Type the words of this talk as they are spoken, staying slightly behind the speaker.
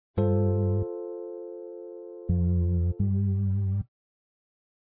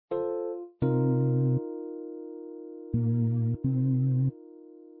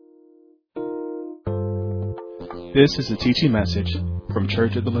This is a teaching message from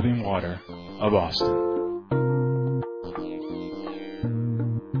Church of the Living Water of Austin.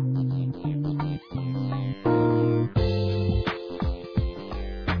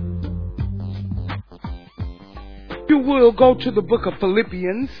 You will go to the book of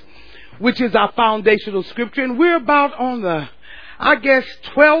Philippians, which is our foundational scripture, and we're about on the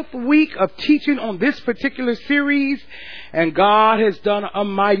 12th week of teaching on this particular series, and God has done a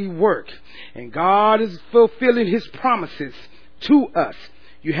mighty work, and God is fulfilling His promises to us.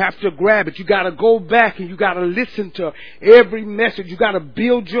 You have to grab it. You got to go back and you got to listen to every message. You got to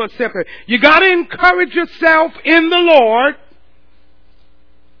build yourself. You got to encourage yourself in the Lord.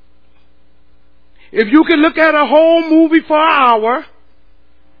 If you can look at a whole movie for an hour,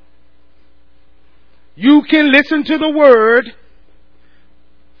 you can listen to the Word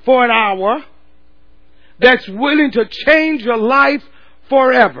for an hour that's willing to change your life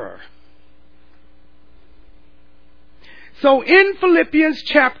forever. So in Philippians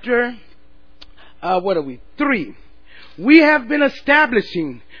chapter, 3, we have been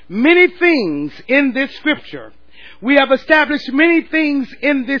establishing many things in this scripture. We have established many things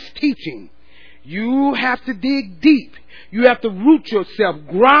in this teaching. You have to dig deep. You have to root yourself,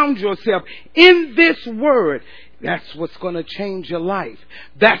 ground yourself in this word. That's what's going to change your life.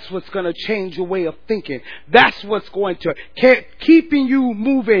 That's what's going to change your way of thinking. That's what's going to keeping you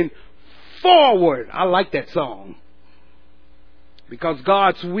moving forward. I like that song. Because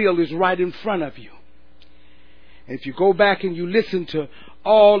God's will is right in front of you. And if you go back and you listen to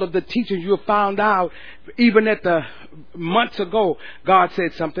all of the teachings, you'll find out, even at the months ago, God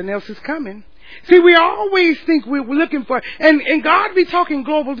said something else is coming. See, we always think we're looking for, and God be talking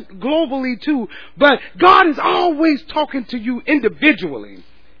globally too, but God is always talking to you individually,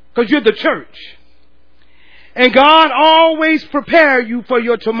 because you're the church. And God always prepare you for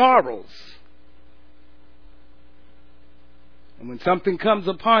your tomorrows. And when something comes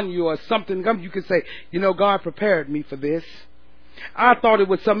upon you or something comes, you can say, God prepared me for this. I thought it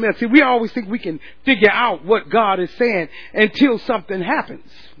was something else. See, we always think we can figure out what God is saying until something happens.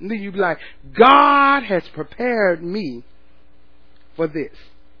 And then you be like, God has prepared me for this.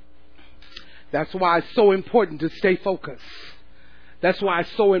 That's why it's so important to stay focused. That's why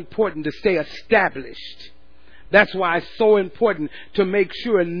it's so important to stay established. That's why it's so important to make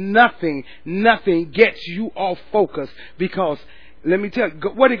sure nothing gets you off focus. Because, let me tell you,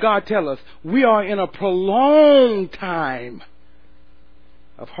 what did God tell us? We are in a prolonged time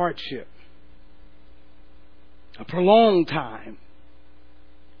of hardship. A prolonged time.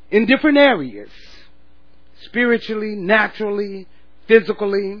 In different areas. Spiritually, naturally,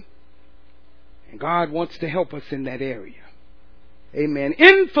 physically. And God wants to help us in that area. Amen.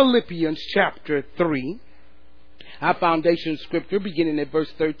 In Philippians chapter 3, our foundation scripture, beginning at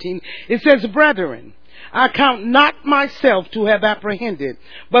verse 13, it says, "Brethren, I count not myself to have apprehended,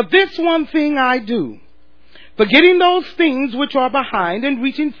 but this one thing I do, forgetting those things which are behind and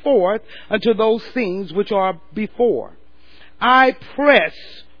reaching forth unto those things which are before. I press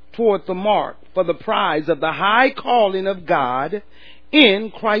toward the mark for the prize of the high calling of God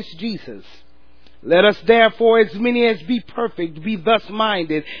in Christ Jesus. Let us therefore, as many as be perfect, be thus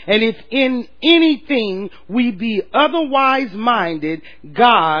minded. And if in anything we be otherwise minded,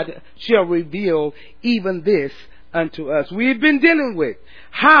 God shall reveal even this unto us." We've been dealing with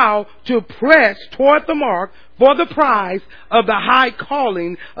how to press toward the mark for the prize of the high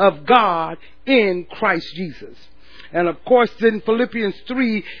calling of God in Christ Jesus. And of course, in Philippians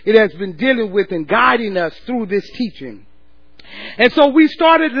 3, it has been dealing with and guiding us through this teaching. And so we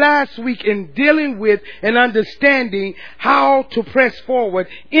started last week in dealing with and understanding how to press forward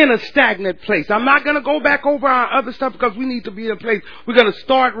in a stagnant place. I'm not going to go back over our other stuff because we need to be in a place. We're going to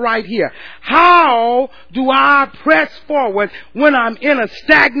start right here. How do I press forward when I'm in a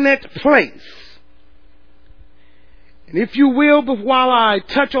stagnant place? And if you will, but while I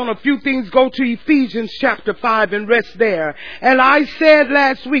touch on a few things, go to Ephesians chapter 5 and rest there. And I said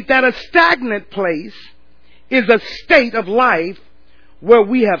last week that a stagnant place is a state of life where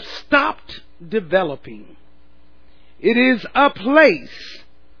we have stopped developing. It is a place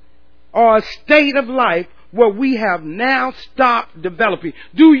or a state of life where we have now stopped developing.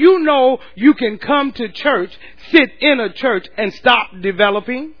 Do you know you can come to church, sit in a church, and stop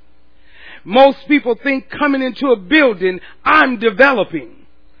developing? Most people think coming into a building, I'm developing.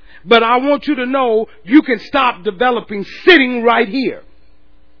 But I want you to know you can stop developing sitting right here.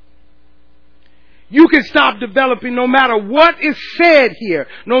 You can stop developing no matter what is said here,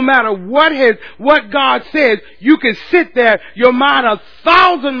 no matter what God says. You can sit there, your mind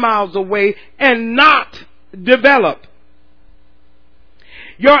 1,000 miles away, and not develop.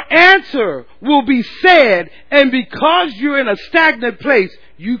 Your answer will be said, and because you're in a stagnant place,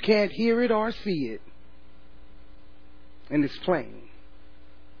 you can't hear it or see it. And it's plain.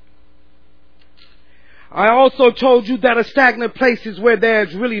 I also told you that a stagnant place is where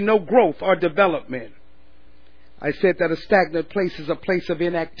there's really no growth or development. I said that a stagnant place is a place of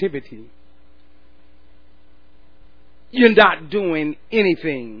inactivity. You're not doing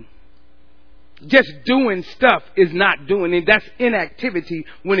anything. Just doing stuff is not doing it. That's inactivity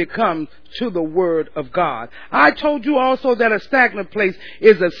when it comes to the Word of God. I told you also that a stagnant place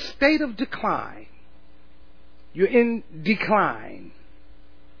is a state of decline. You're in decline.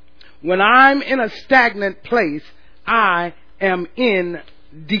 When I'm in a stagnant place, I am in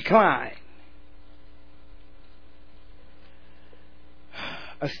decline.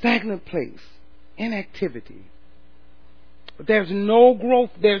 A stagnant place, inactivity. But there's no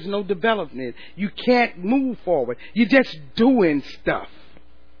growth, there's no development. You can't move forward. You're just doing stuff.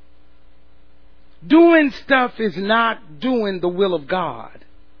 Doing stuff is not doing the will of God.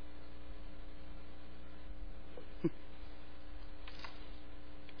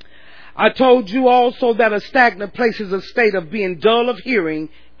 I told you also that a stagnant place is a state of being dull of hearing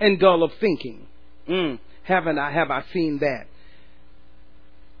and dull of thinking. Have I seen that?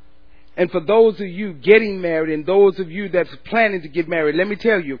 And for those of you getting married and those of you that's planning to get married, let me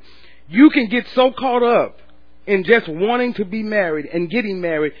tell you, you can get so caught up in just wanting to be married and getting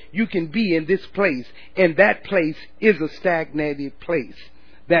married, you can be in this place. And that place is a stagnated place.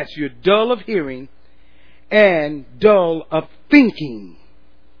 That's you're dull of hearing and dull of thinking.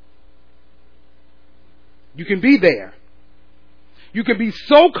 You can be there. You can be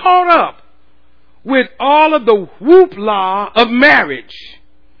so caught up with all of the whoopla of marriage,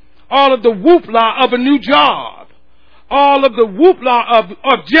 all of the whoopla of a new job, all of the whoopla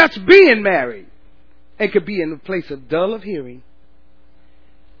of just being married, and could be in a place of dull of hearing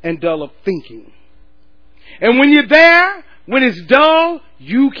and dull of thinking. And when you're there, when it's dull,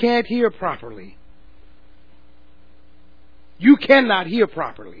 you can't hear properly. You cannot hear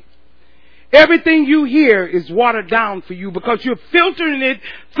properly. Everything you hear is watered down for you because you're filtering it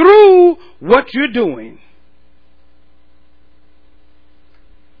through what you're doing.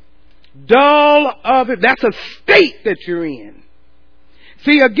 Dull of it. That's a state that you're in.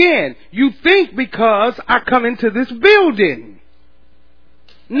 See, again, you think because I come into this building.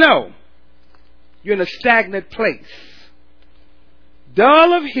 No. You're in a stagnant place.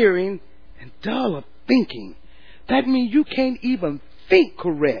 Dull of hearing and dull of thinking. That means you can't even think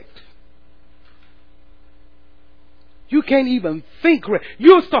correct. You can't even think correct.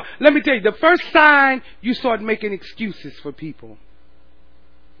 Let me tell you, the first sign you start making excuses for people.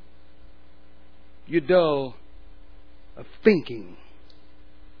 You're dull of thinking.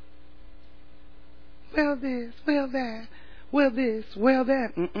 Well this, well that, well this, well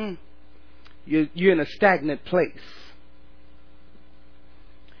that. You're in a stagnant place.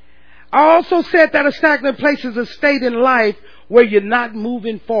 I also said that a stagnant place is a state in life where you're not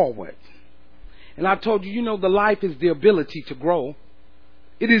moving forward. And I told you, the life is the ability to grow.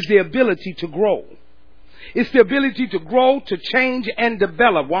 It is the ability to grow. It's the ability to grow, to change, and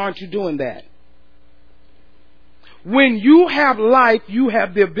develop. Why aren't you doing that? When you have life, you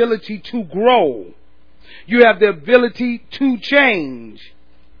have the ability to grow. You have the ability to change.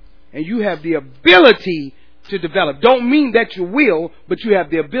 And you have the ability to develop. Don't mean that you will, but you have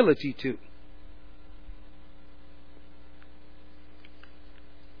the ability to.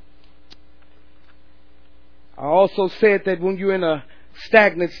 I also said that when you're in a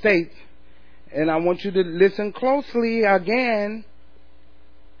stagnant state, and I want you to listen closely again,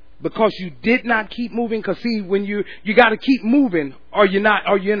 because you did not keep moving. Because see, when you got to keep moving, or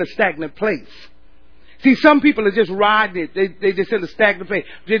you're in a stagnant place. See, some people are just riding it. They just in a stagnant place.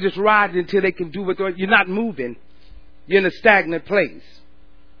 They're just riding until they can do what you're not moving. You're in a stagnant place.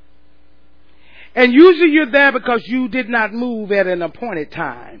 And usually you're there because you did not move at an appointed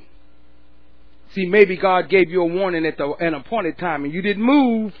time. See, maybe God gave you a warning at an appointed time and you didn't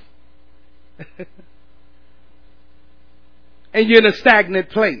move. And you're in a stagnant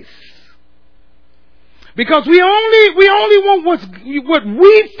place. Because we only want what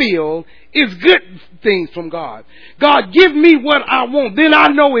we feel is good things from God. God, give me what I want, then I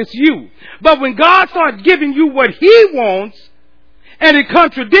know it's you. But when God starts giving you what He wants, and it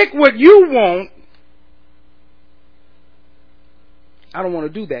contradicts what you want, I don't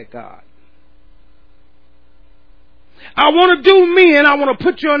want to do that, God. I want to do me, and I want to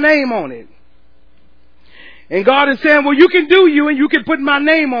put your name on it. And God is saying, well, you can do you, and you can put my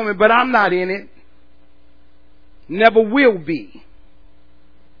name on it, but I'm not in it. Never will be.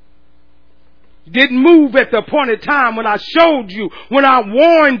 You didn't move at the appointed time when I showed you, when I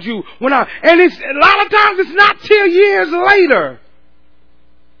warned you, and it's a lot of times it's not till years later.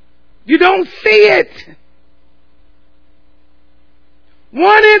 You don't see it.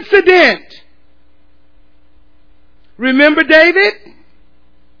 One incident. Remember David?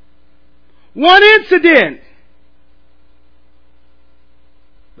 One incident.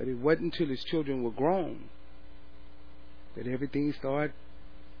 But it wasn't until his children were grown that everything started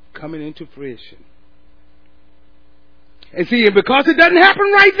coming into fruition. And see, because it doesn't happen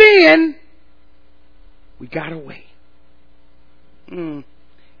right then, we gotta wait.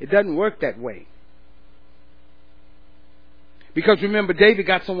 It doesn't work that way. Because remember, David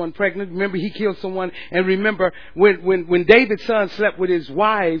got someone pregnant. Remember, he killed someone. And remember, when David's son slept with his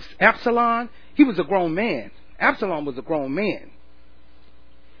wives, Absalom, he was a grown man. Absalom was a grown man.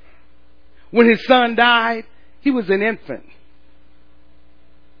 When his son died, he was an infant.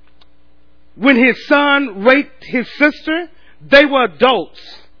 When his son raped his sister, they were adults.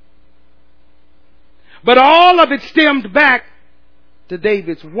 But all of it stemmed back to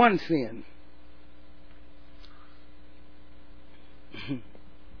David's one sin.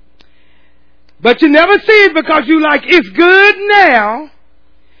 But you never see it because you like, it's good now.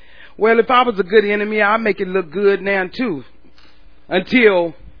 Well, if I was a good enemy, I'll make it look good now too.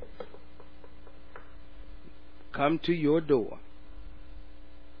 Until come to your door.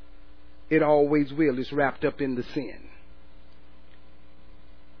 It always will. It's wrapped up in the sin.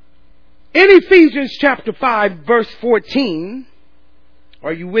 In Ephesians chapter 5, verse 14,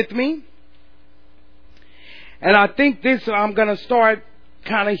 are you with me? And I think this, I'm going to start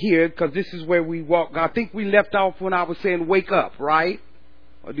kind of here because this is where we walk. I think we left off when I was saying wake up, right?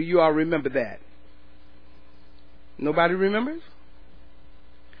 Or do you all remember that? Nobody remembers?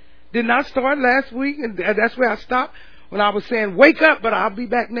 Didn't I start last week? And that's where I stopped when I was saying wake up, but I'll be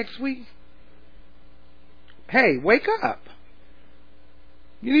back next week. Hey, wake up.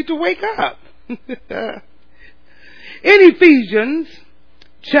 You need to wake up. In Ephesians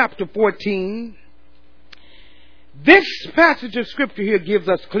chapter 14, this passage of scripture here gives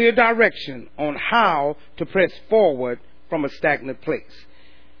us clear direction on how to press forward from a stagnant place.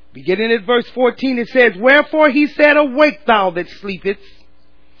 Beginning at verse 14, it says, "Wherefore he said, Awake thou that sleepest,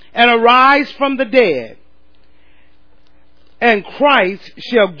 and arise from the dead, and Christ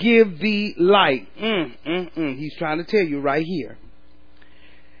shall give thee light." He's trying to tell you right here.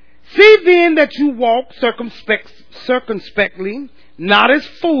 "See then that you walk circumspectly, not as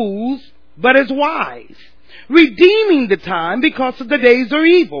fools, but as wise, redeeming the time, because of the days are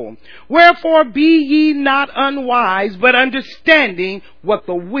evil. Wherefore be ye not unwise, but understanding what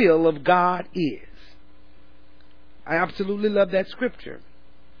the will of God is." I absolutely love that scripture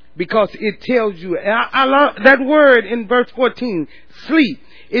because it tells you, and I love that word in verse 14, sleep.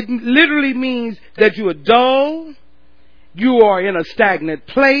 It literally means that you are dull, you are in a stagnant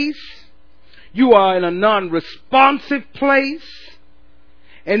place, you are in a non-responsive place.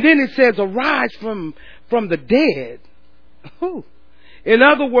 And then it says, arise from the dead. In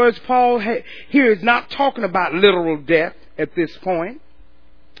other words, Paul here is not talking about literal death at this point.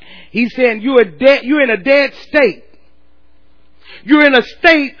 He's saying you're in a dead state. You're in a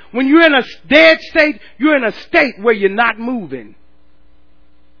state, when you're in a dead state, you're in a state where you're not moving.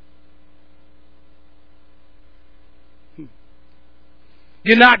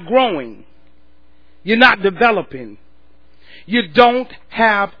 You're not growing. You're not developing. You don't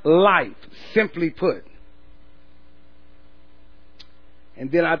have life, simply put.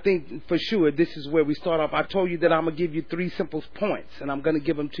 And then I think for sure this is where we start off. I told you that I'm going to give you 3 simple points, and I'm going to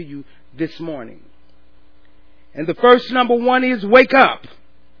give them to you this morning. And the first, number 1, is wake up.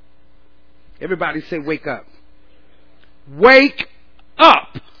 Everybody say wake up. Wake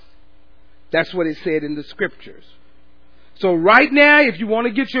up. That's what it said in the scriptures. So right now, if you want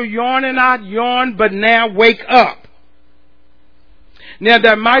to get your yawning out, yawn, but now wake up. Now,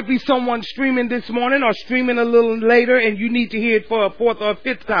 there might be someone streaming this morning or streaming a little later, and you need to hear it for a 4th or a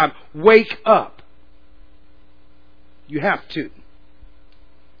 5th time. Wake up. You have to.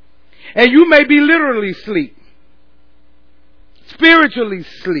 And you may be literally asleep, spiritually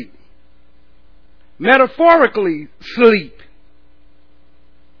asleep, metaphorically asleep.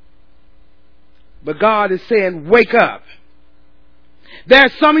 But God is saying, wake up.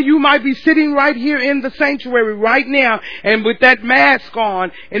 There's some of you might be sitting right here in the sanctuary right now, and with that mask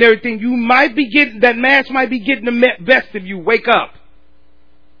on and everything, you might be getting, that mask might be getting the best of you. Wake up.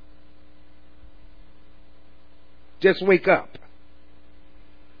 Just wake up.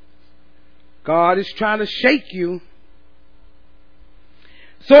 God is trying to shake you.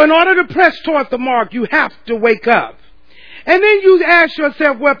 So in order to press toward the mark, you have to wake up. And then you ask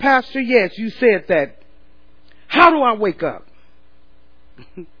yourself, well, Pastor, yes, you said that. How do I wake up?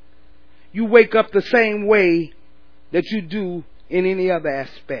 You wake up the same way that you do in any other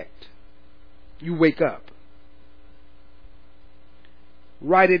aspect. You wake up.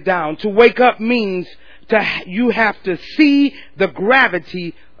 Write it down. To wake up means you have to see the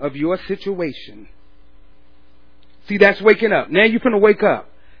gravity of your situation. See, that's waking up. Now you're finna wake up.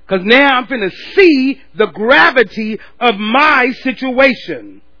 Because now I'm finna see the gravity of my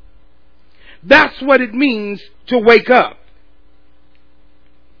situation. That's what it means to wake up.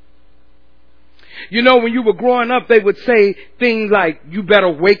 You know, when you were growing up, they would say things like, you better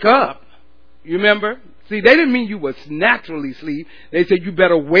wake up. You remember? See, they didn't mean you was naturally asleep. They said, you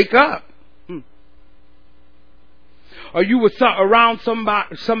better wake up. Or you were around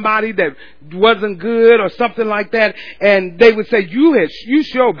somebody that wasn't good or something like that, and they would say, you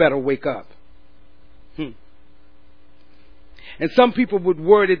sure better wake up. And some people would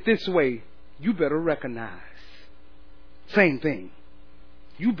word it this way, you better recognize. Same thing.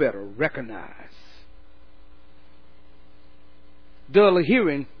 You better recognize. Dull of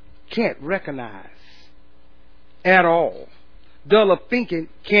hearing can't recognize at all. Dull of thinking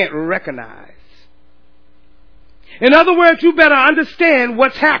can't recognize. In other words, you better understand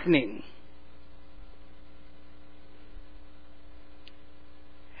what's happening.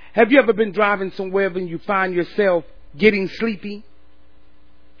 Have you ever been driving somewhere and you find yourself getting sleepy?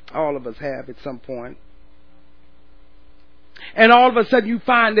 All of us have at some point. And all of a sudden you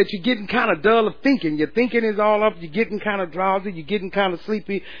find that you're getting kind of dull of thinking. Your thinking is all up. You're getting kind of drowsy. You're getting kind of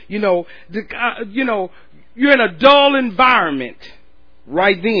sleepy. You're in a dull environment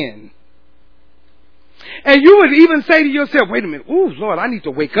right then. And you would even say to yourself, wait a minute. Ooh, Lord, I need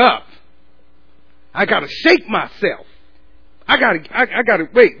to wake up. I got to shake myself. I got to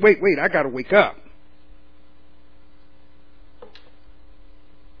wait. I got to wake up.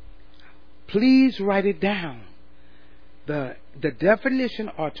 Please write it down. The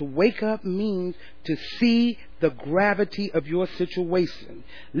definition or to wake up means to see the gravity of your situation.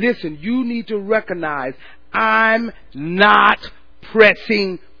 Listen, you need to recognize I'm not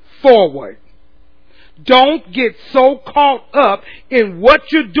pressing forward. Don't get so caught up in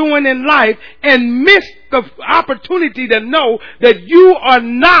what you're doing in life and miss the opportunity to know that you are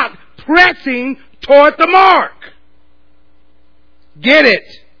not pressing toward the mark. Get it?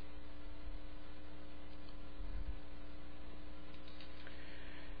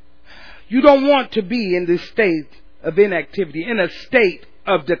 You don't want to be in this state of inactivity, in a state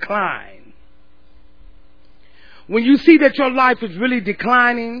of decline. When you see that your life is really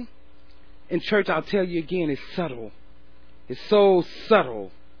declining, in church, I'll tell you again, it's subtle. It's so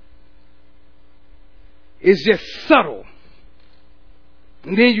subtle. It's just subtle.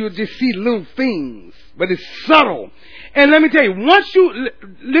 And then you'll just see little things, but it's subtle. And let me tell you,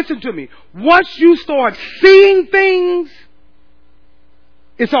 listen to me, once you start seeing things,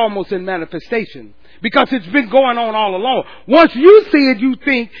 it's almost in manifestation. Because it's been going on all along. Once you see it, you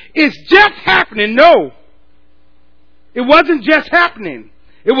think it's just happening. No. It wasn't just happening.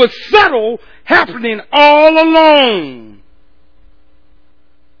 It was subtle happening all along.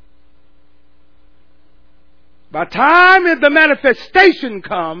 By the time the manifestation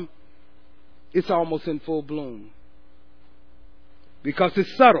comes, it's almost in full bloom. Because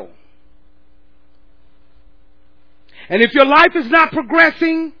it's subtle. And if your life is not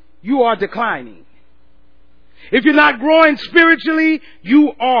progressing, you are declining. If you're not growing spiritually,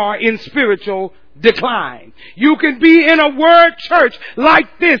 you are in spiritual decline. You can be in a word church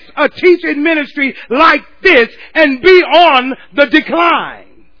like this, a teaching ministry like this, and be on the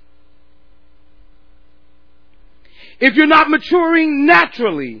decline. If you're not maturing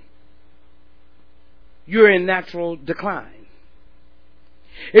naturally, you're in natural decline.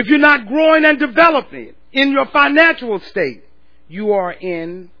 If you're not growing and developing in your financial state, you are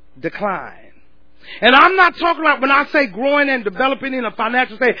in decline. And I'm not talking about, when I say growing and developing in a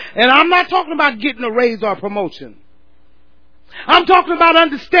financial state, and I'm not talking about getting a raise or a promotion. I'm talking about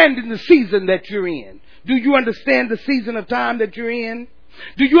understanding the season that you're in. Do you understand the season of time that you're in?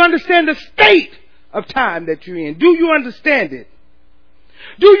 Do you understand the state of time that you're in? Do you understand it?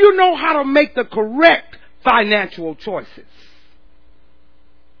 Do you know how to make the correct financial choices?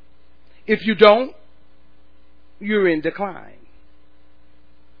 If you don't, you're in decline.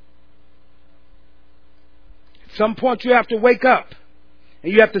 At some point you have to wake up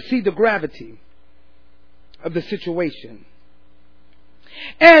and you have to see the gravity of the situation.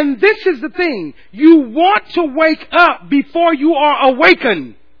 And this is the thing. You want to wake up before you are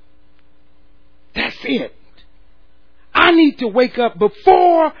awakened. That's it. I need to wake up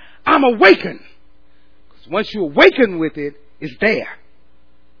before I'm awakened. Once you awaken with it, it's there.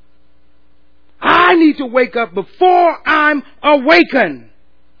 I need to wake up before I'm awakened.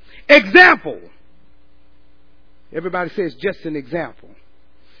 Example. Everybody says just an example.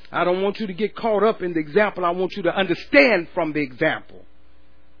 I don't want you to get caught up in the example. I want you to understand from the example.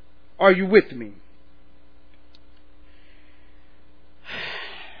 Are you with me?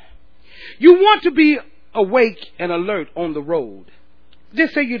 You want to be awake and alert on the road.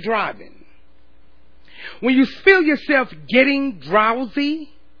 Just say you're driving. When you feel yourself getting drowsy,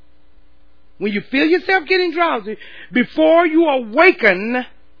 before you awaken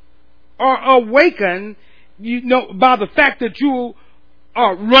you know, by the fact that you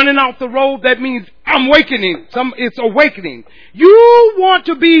are running off the road, that means I'm awakening. It's awakening. You want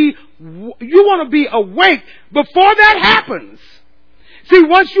to be awake before that happens. See,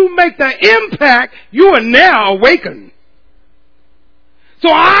 once you make the impact, you are now awakened. So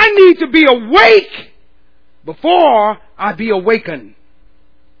I need to be awake before I be awakened.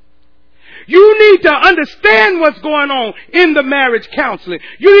 You need to understand what's going on in the marriage counseling.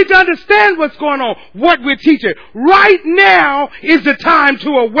 You need to understand what's going on, what we're teaching. Right now is the time to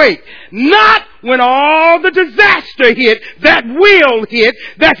awake. Not when all the disaster hit, that will hit,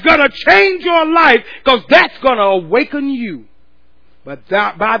 that's going to change your life, because that's going to awaken you. But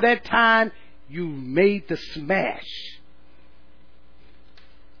by that time, you made the smash.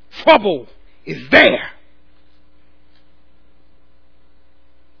 Trouble is there.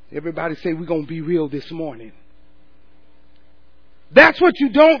 Everybody say we're going to be real this morning. That's what you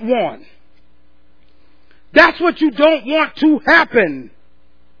don't want. That's what you don't want to happen.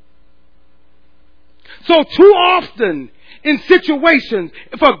 So too often in situations,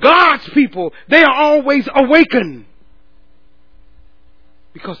 for God's people, they are always awakened.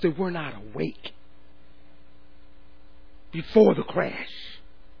 Because they were not awake before the crash.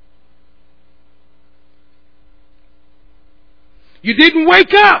 You didn't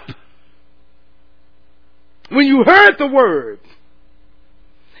wake up when you heard the word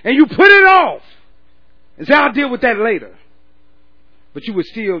and you put it off and said, I'll deal with that later. But you were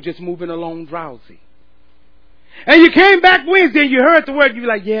still just moving along drowsy. And you came back Wednesday and you heard the word, you were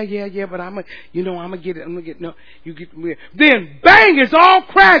like, yeah, but I'm gonna get it, no, you get it. Then bang, it's all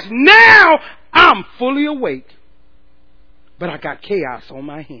crashed. Now I'm fully awake, but I got chaos on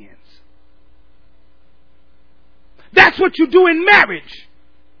my hands. That's what you do in marriage.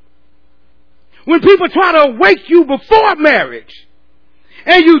 When people try to awake you before marriage,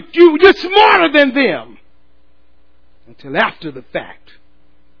 and you're smarter than them until after the fact.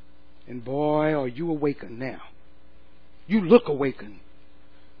 And boy, are you awakened now. You look awakened.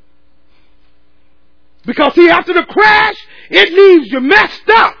 Because see, after the crash, it leaves you messed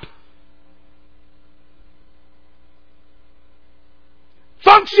up.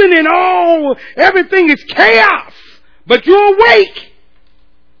 Functioning, everything is chaos. But you're awake.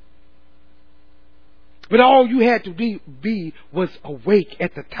 But all you had to be was awake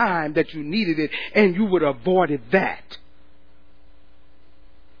at the time that you needed it, and you would have avoided that.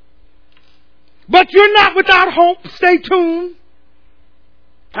 But you're not without hope. Stay tuned.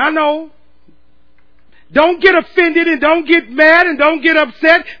 I know. Don't get offended and don't get mad and don't get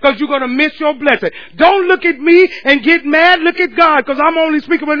upset, because you're going to miss your blessing. Don't look at me and get mad. Look at God, because I'm only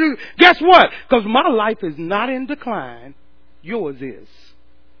speaking about you. Guess what? Because my life is not in decline. Yours is.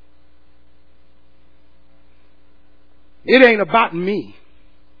 It ain't about me.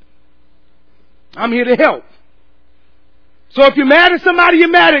 I'm here to help. So if you're mad at somebody, you're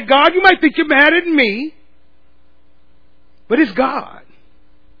mad at God. You might think you're mad at me. But it's God.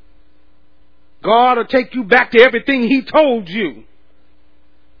 God will take you back to everything He told you.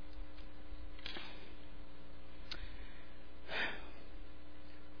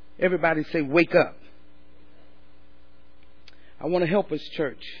 Everybody say, wake up. I want to help us,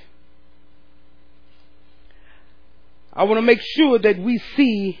 church. I want to make sure that we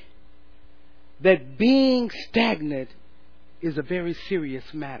see that being stagnant is a very serious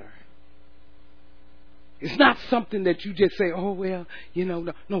matter. It's not something that you just say, oh, well,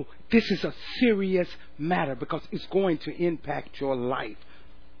 no. This is a serious matter, because it's going to impact your life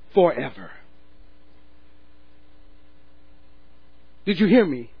forever. Did you hear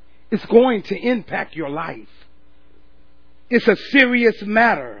me? It's going to impact your life. It's a serious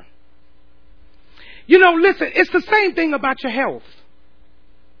matter. Listen, it's the same thing about your health.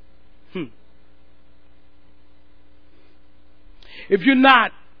 If you're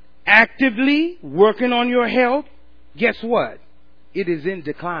not actively working on your health, guess what? It is in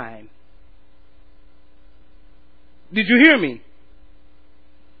decline. Did you hear me?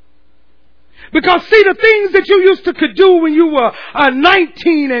 Because see, the things that you used to could do when you were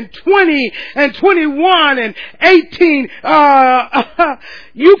 19 and 20 and 21 and 18,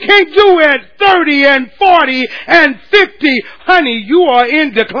 you can't do at 30 and 40 and 50. Honey, you are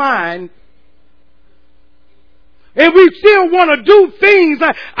in decline. And we still want to do things.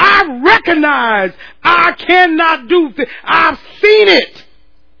 I recognize I cannot do things. I've seen it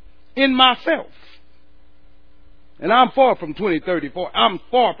in myself. And I'm far from 20, 30, 40. I'm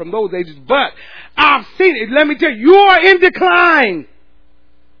far from those ages. But I've seen it. Let me tell you, you are in decline.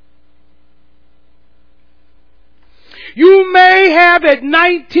 You may have at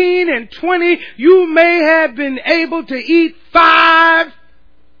 19 and 20, you may have been able to eat 5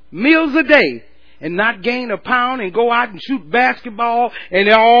 meals a day and not gain a pound and go out and shoot basketball and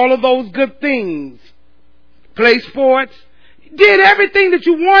all of those good things. Play sports. Did everything that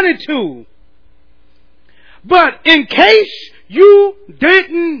you wanted to. But in case you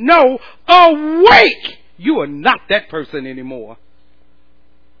didn't know, awake! You are not that person anymore.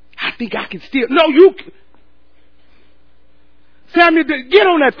 I think I can still... No, you... Samuel, get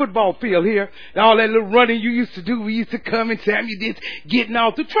on that football field here. All that little running you used to do. We used to come and Samuel did getting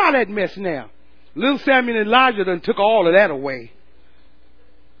out. So try that mess now. Little Samuel and Elijah done took all of that away.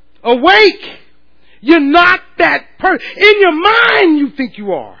 Awake! You're not that person. In your mind you think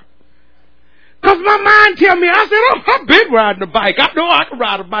you are. Because my mind tell me, I said, oh, I've been riding a bike. I know I can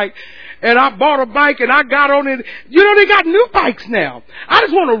ride a bike. And I bought a bike and I got on it. You know, they got new bikes now. I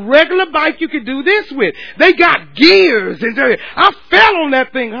just want a regular bike you can do this with. They got gears. And I fell on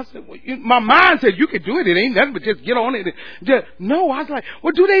that thing. I said, well, my mind said, you can do it. It ain't nothing but just get on it. No, I was like,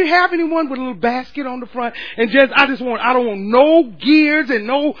 well, do they have anyone with a little basket on the front? And I don't want no gears and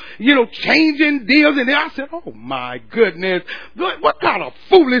no, changing deals. And I said, oh my goodness. What kind of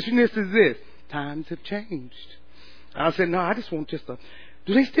foolishness is this? Times have changed. I said, no, I just want just a...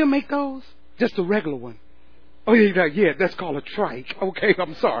 Do they still make those? Just a regular one. Oh, yeah, that's called a trike. Okay,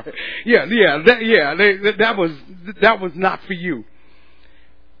 I'm sorry. That was not for you.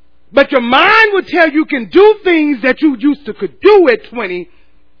 But your mind will tell you can do things that you used to could do at 20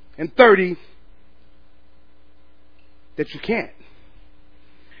 and 30 that you can't.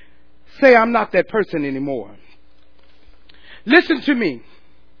 Say, I'm not that person anymore. Listen to me.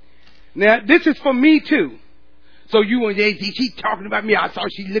 Now, this is for me too. So you and she's talking about me. I saw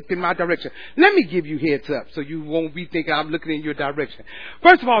she looked in my direction. Let me give you heads up so you won't be thinking I'm looking in your direction.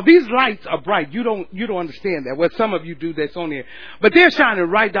 First of all, these lights are bright. You don't understand that. Well, some of you do that's on here. But they're shining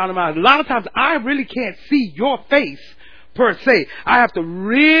right down the mouth. A lot of times I really can't see your face per se. I have to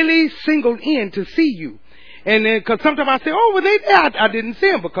really single in to see you. And then, because sometimes I say, oh, well, I didn't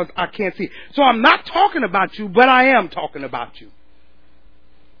see them because I can't see. So I'm not talking about you, but I am talking about you.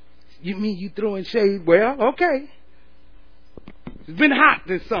 You mean you throwing shade? Well, okay. It's been hot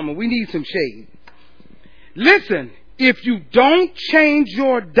this summer. We need some shade. Listen, if you don't change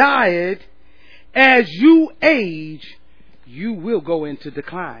your diet as you age, you will go into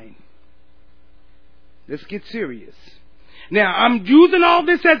decline. Let's get serious. Now, I'm using all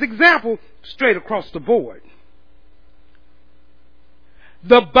this as example straight across the board.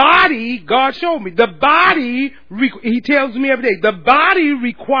 The body, God showed me, the body, He tells me every day, the body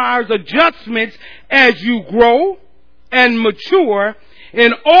requires adjustments as you grow and mature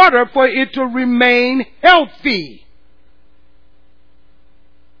in order for it to remain healthy.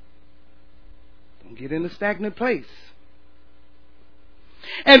 Don't get in a stagnant place.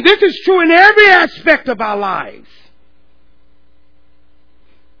 And this is true in every aspect of our lives.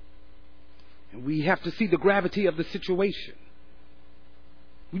 And we have to see the gravity of the situation.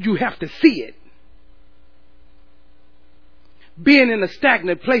 You have to see it. Being in a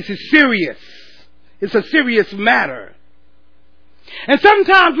stagnant place is serious. It's a serious matter. And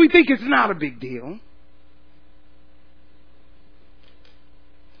sometimes we think it's not a big deal.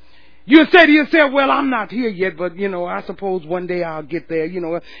 You say to yourself, well, I'm not here yet, but, I suppose one day I'll get there.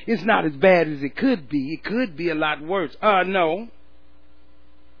 It's not as bad as it could be. It could be a lot worse. No.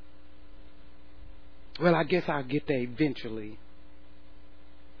 Well, I guess I'll get there eventually.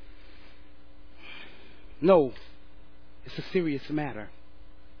 No, it's a serious matter.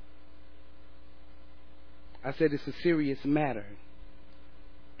 I said it's a serious matter,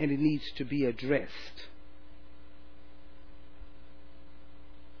 and it needs to be addressed.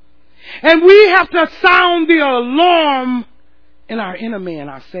 And we have to sound the alarm in our inner man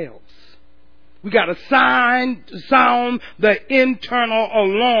ourselves. We got to sound the internal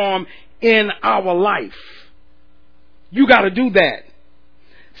alarm in our life. You got to do that.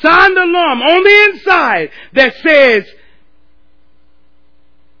 Sound the alarm on the inside that says,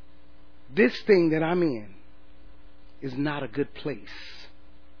 this thing that I'm in is not a good place.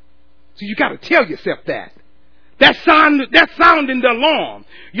 So you got to tell yourself that. That's sounding the alarm.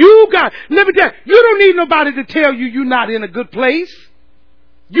 Let me tell you, you don't need nobody to tell you you're not in a good place.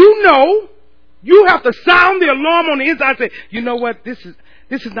 You know. You have to sound the alarm on the inside and say, you know what, this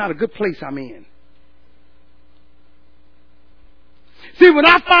is not a good place I'm in. See, when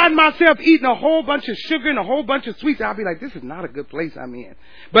I find myself eating a whole bunch of sugar and a whole bunch of sweets, I'll be like, this is not a good place I'm in.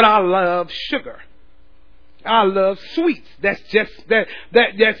 But I love sugar. I love sweets. That's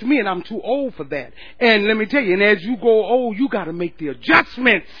me, and I'm too old for that. And let me tell you, and as you grow old, you got to make the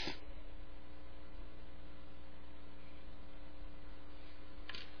adjustments.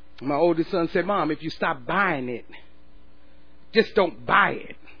 My oldest son said, Mom, if you stop buying it, just don't buy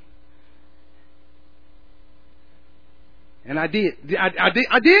it. And I did.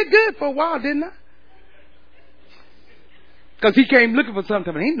 I did good for a while, didn't I? Because he came looking for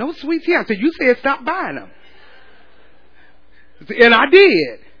something. Ain't no sweets here. I said, you said stop buying them. And I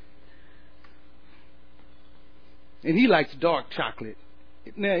did. And he likes dark chocolate.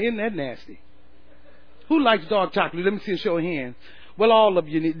 Now, isn't that nasty? Who likes dark chocolate? Let me see a show of hands. Well, all of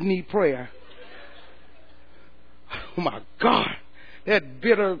you need prayer. Oh, my God. That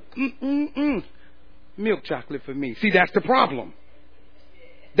bitter milk chocolate for me. See, that's the problem.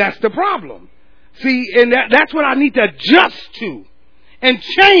 That's the problem. See, and that's what I need to adjust to and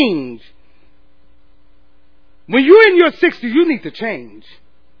change. When you're in your 60s, you need to change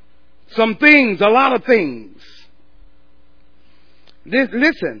some things, a lot of things.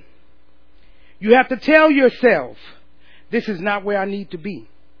 Listen, you have to tell yourself, this is not where I need to be.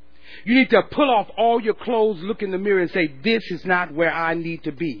 You need to pull off all your clothes, look in the mirror and say, this is not where I need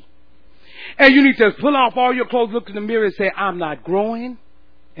to be. And you need to pull off all your clothes, look in the mirror and say, I'm not growing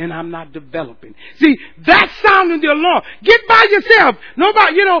and I'm not developing. See, that's sounding the alarm. Get by yourself.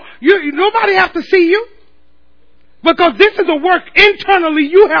 Nobody has to see you. Because this is a work internally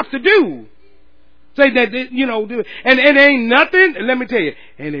you have to do. Say that, do it. And it ain't nothing, let me tell you,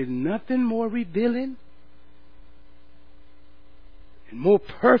 and there's nothing more revealing and more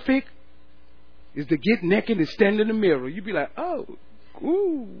perfect is to get naked and stand in the mirror. You be like,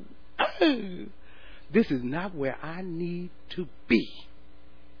 this is not where I need to be.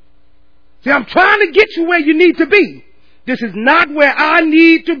 See, I'm trying to get you where you need to be. This is not where I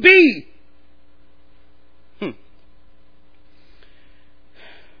need to be.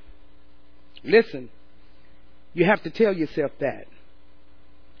 Listen, you have to tell yourself that.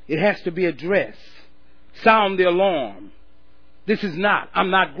 It has to be addressed. Sound the alarm.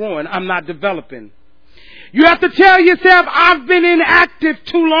 I'm not growing, I'm not developing. You have to tell yourself, I've been inactive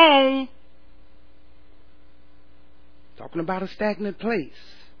too long. Talking about a stagnant place.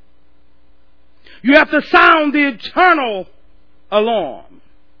 You have to sound the eternal alarm.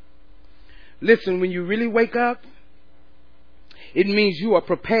 Listen, when you really wake up, it means you are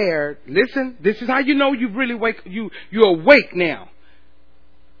prepared. Listen, this is how you know you're awake now.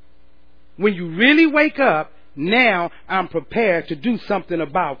 When you really wake up, now I'm prepared to do something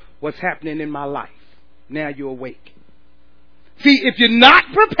about what's happening in my life. Now you're awake. See, if you're not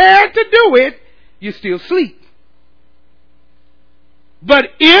prepared to do it, you still sleep. But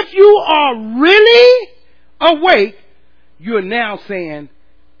if you are really awake, you're now saying,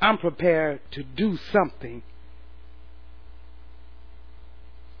 I'm prepared to do something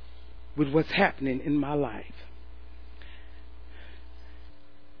with what's happening in my life.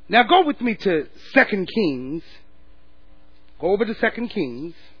 Now go with me to 2 Kings. Go over to 2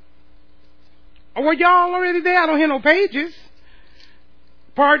 Kings. Oh, were y'all already there? I don't hear no pages.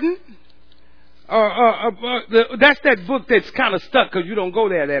 Pardon? That's that book that's kind of stuck because you don't go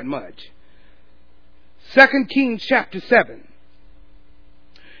there that much. 2 Kings chapter 7.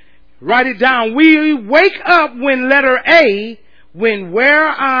 Write it down. We wake up when letter A, when where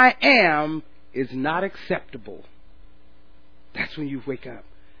I am is not acceptable. That's when you wake up.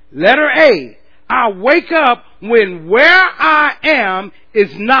 Letter A. I wake up when where I am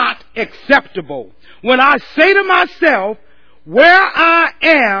is not acceptable. When I say to myself, where I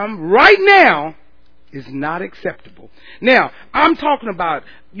am right now is not acceptable. Now, I'm talking about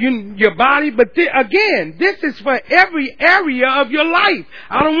your body, but again, this is for every area of your life.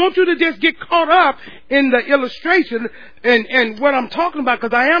 I don't want you to just get caught up in the illustration and what I'm talking about,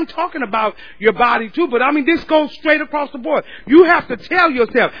 because I am talking about your body too, but I mean, this goes straight across the board. You have to tell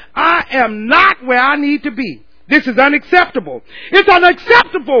yourself, I am not where I need to be. This is unacceptable. It's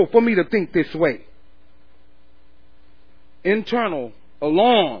unacceptable for me to think this way. Internal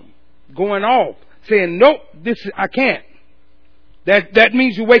alarm going off, saying, nope, I can't. That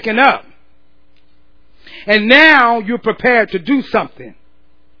means you're waking up. And now you're prepared to do something.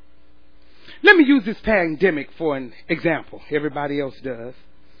 Let me use this pandemic for an example. Everybody else does.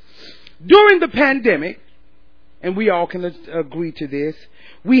 During the pandemic, and we all can agree to this,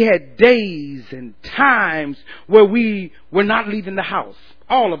 we had days and times where we were not leaving the house.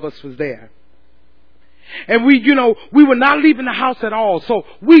 All of us was there. And we were not leaving the house at all. So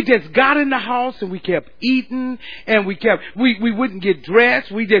we just got in the house and we kept eating, and we wouldn't get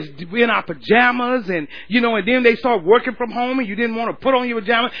dressed. We just in our pajamas, and then they start working from home and you didn't want to put on your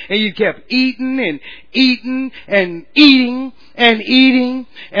pajamas, and you kept eating and eating and eating and eating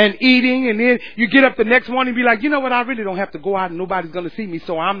and eating. And then you get up the next morning and be like, you know what? I really don't have to go out and nobody's going to see me.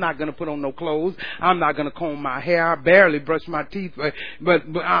 So I'm not going to put on no clothes. I'm not going to comb my hair. I barely brush my teeth, but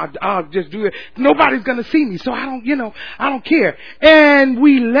I'll just do it. Nobody's going to see me, so I don't care. And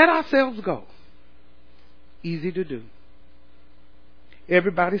we let ourselves go. Easy to do.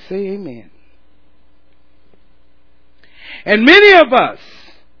 Everybody say amen. And many of us,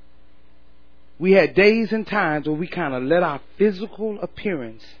 we had days and times where we kind of let our physical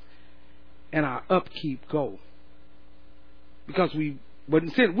appearance and our upkeep go. Because we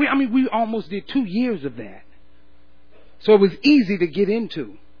wasn't sitting. We almost did 2 years of that. So it was easy to get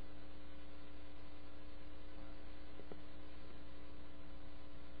into.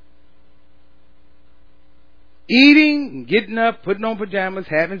 Eating, getting up, putting on pajamas,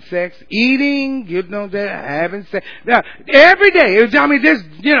 having sex, eating, getting on there, having sex. Now, every day.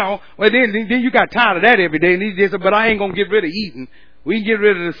 Then you got tired of that every day. And he just said, but I ain't going to get rid of eating. We can get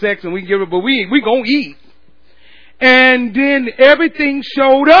rid of the sex and we can get rid of, but we going to eat. And then everything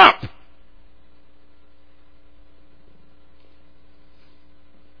showed up.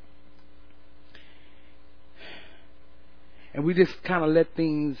 And we just kind of let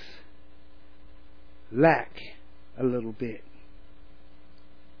things lack a little bit.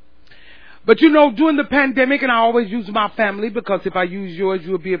 But during the pandemic, and I always use my family because if I use yours,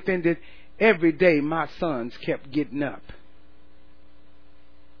 you'll be offended. Every day my sons kept getting up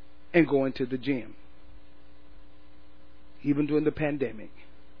and going to the gym. Even during the pandemic,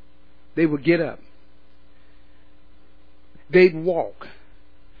 they would get up. They'd walk.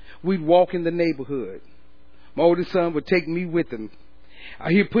 We'd walk in the neighborhood. My oldest son would take me with him.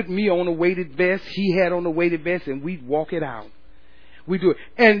 He'd put me on a weighted vest. He had on a weighted vest, and we'd walk it out. We do it.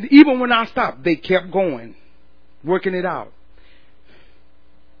 And even when I stopped, they kept going, working it out.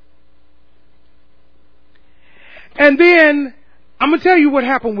 And then I'm going to tell you what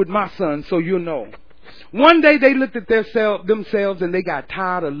happened with my son so you'll know. One day they looked at themselves and they got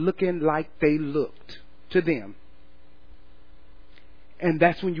tired of looking like they looked to them. And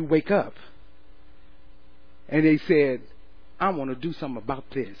that's when you wake up. And they said, I want to do something about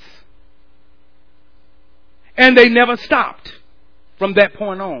this. And they never stopped from that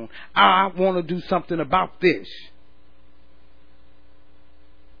point on. I want to do something about this.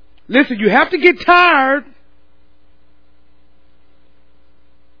 Listen, you have to get tired.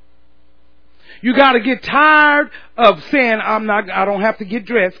 You got to get tired of saying, I don't have to get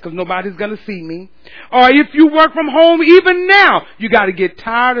dressed because nobody's going to see me. Or if you work from home, even now, you got to get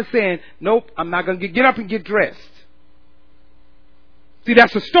tired of saying, nope, I'm not going to get up and get dressed. See,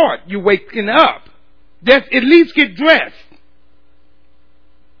 that's a start. You're waking up. Just at least get dressed.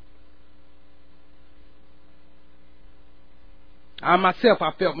 I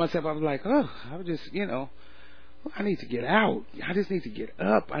felt myself, I was like, I was just, I need to get out. I just need to get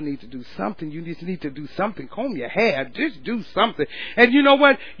up. I need to do something. You just need to do something. Comb your hair. Just do something. And you know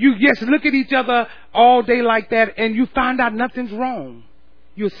what? You just look at each other all day like that and you find out nothing's wrong.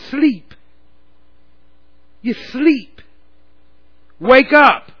 You sleep. You sleep. Wake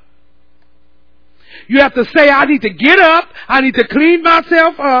up. You have to say, I need to get up. I need to clean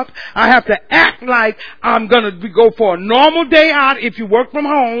myself up. I have to act like I'm going to go for a normal day out if you work from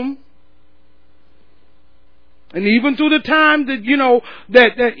home. And even through the time that,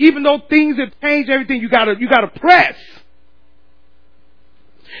 that even though things have changed, everything, you gotta press.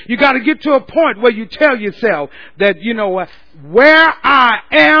 You gotta get to a point where you tell yourself that, where I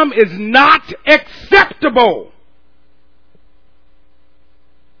am is not acceptable.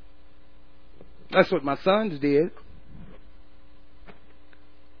 That's what my sons did.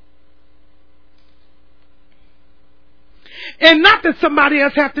 And not that somebody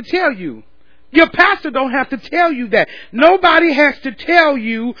else have to tell you. Your pastor don't have to tell you that. Nobody has to tell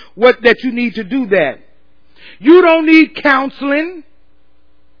you that you need to do that. You don't need counseling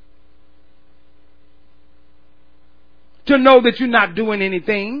to know that you're not doing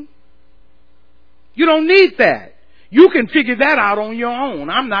anything. You don't need that. You can figure that out on your own.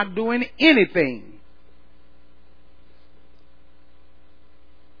 I'm not doing anything.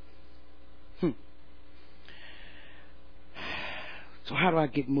 So how do I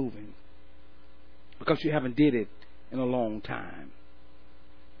get moving? Because you haven't did it in a long time.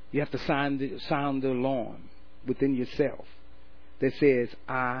 You have to sound the alarm within yourself that says,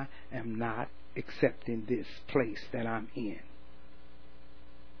 I am not accepting this place that I'm in.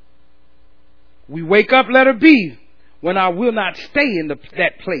 We wake up, let her be, when I will not stay in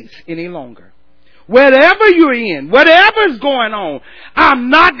that place any longer. Whatever you're in, whatever's going on, I'm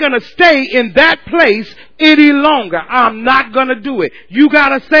not going to stay in that place any longer. I'm not going to do it. You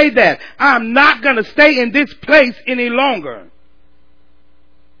got to say that. I'm not going to stay in this place any longer.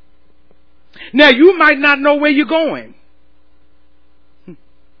 Now, you might not know where you're going.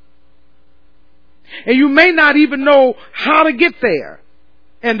 And you may not even know how to get there.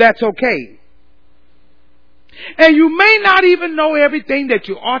 And that's okay. And you may not even know everything that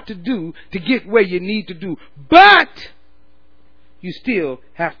you ought to do to get where you need to do. But you still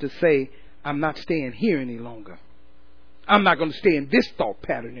have to say, I'm not staying here any longer. I'm not going to stay in this thought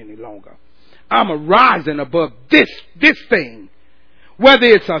pattern any longer. I'm arising above this thing. Whether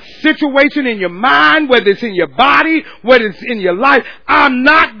it's a situation in your mind, whether it's in your body, whether it's in your life, I'm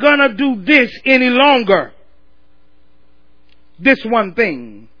not going to do this any longer. This one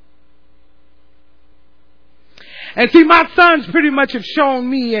thing. And see, my sons pretty much have shown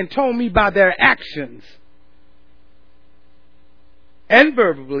me and told me by their actions and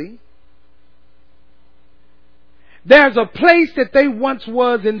verbally, there's a place that they once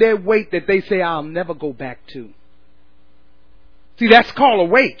was in their weight that they say, I'll never go back to. See, that's called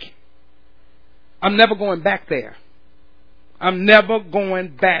awake. I'm never going back there. I'm never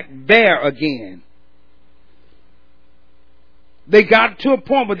going back there again. They got to a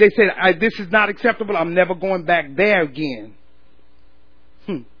point where they said, this is not acceptable. I'm never going back there again.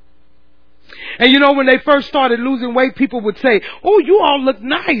 And you know, when they first started losing weight, people would say, oh, you all look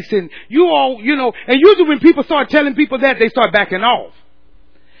nice. And you all, you know, and usually when people start telling people that, they start backing off.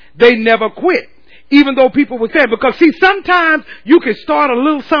 They never quit. Even though people would say, because see, sometimes you can start a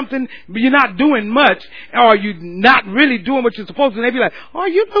little something, but you're not doing much, or you're not really doing what you're supposed to. And they be like, oh,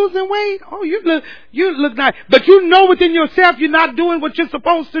 you losing weight? Oh, you look nice. But you know within yourself you're not doing what you're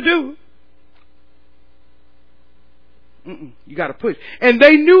supposed to do. You got to push. And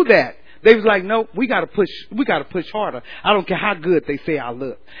they knew that. They was like, no, we got to push harder. I don't care how good they say I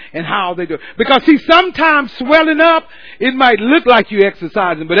look and how they do. Because see, sometimes swelling up, it might look like you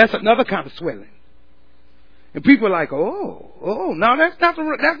exercising, but that's another kind of swelling. And people are like, oh, no, that's not the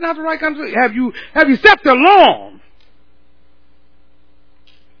right kind of. Have you set the alarm?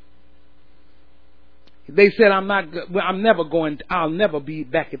 They said, I'll never be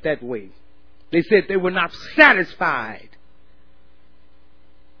back at that way. They said they were not satisfied.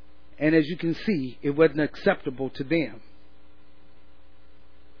 And as you can see, it wasn't acceptable to them.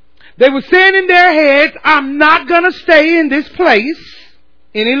 They were saying in their heads, I'm not going to stay in this place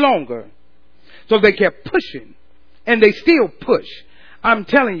any longer. So they kept pushing, and they still push. I'm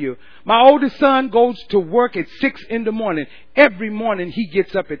telling you, my oldest son goes to work at 6 in the morning. Every morning he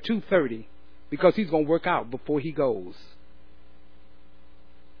gets up at 2:30 because he's going to work out before he goes.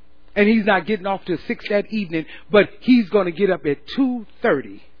 And he's not getting off till 6 that evening, but he's going to get up at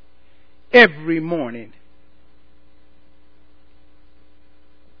 2:30 every morning.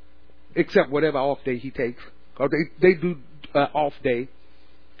 Except whatever off day he takes. Because they do off day.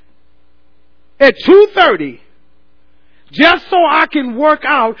 At 2:30, just so I can work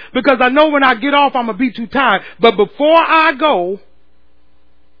out, because I know when I get off I'm going to be too tired. But before I go,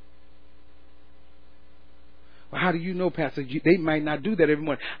 well, how do you know, Pastor? They might not do that every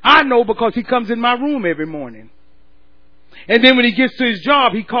morning. I know because he comes in my room every morning. And then when he gets to his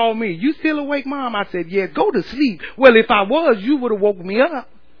job, he called me. You still awake, Mom? I said, yeah, go to sleep. Well, if I was, you would have woke me up.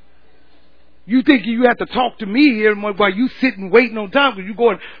 You think you have to talk to me here while you sitting waiting on time because you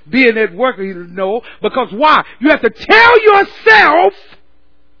going being at work? No, because why? You have to tell yourself,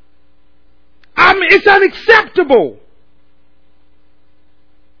 it's unacceptable.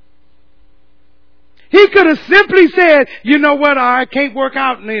 He could have simply said, you know what, I can't work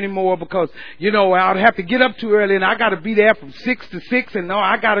out anymore because, I'd have to get up too early and I got to be there from 6 to 6 and no,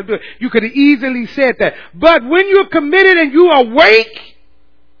 I got to do it. You could have easily said that. But when you're committed and you are awake,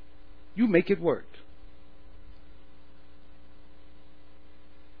 you make it work.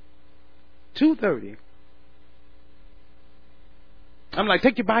 2:30. I'm like,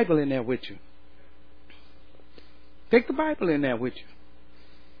 take your Bible in there with you. Take the Bible in there with you.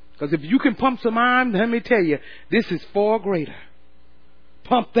 Because if you can pump some iron, let me tell you, this is far greater.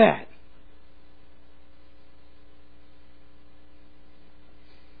 Pump that.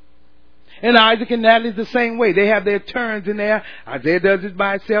 And Isaac and Natalie's the same way. They have their turns in there. Isaiah does it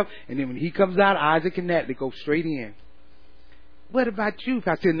by himself. And then when he comes out, Isaac and Natalie go straight in. What about you?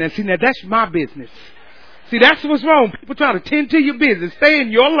 I said, now that's my business. See, that's what's wrong. People try to tend to your business. Stay in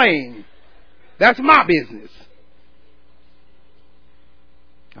your lane. That's my business.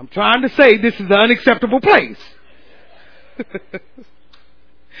 I'm trying to say this is an unacceptable place.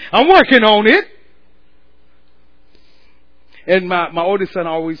 I'm working on it. And my oldest son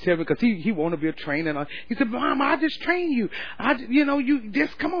always tells me, because he want to be a trainer. He said, Mom, I'll just train you. You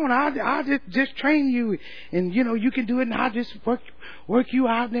just come on. I'll just train you. And, you can do it, and I'll just work you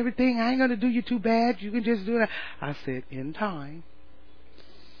out and everything. I ain't going to do you too bad. You can just do it. I said, in time.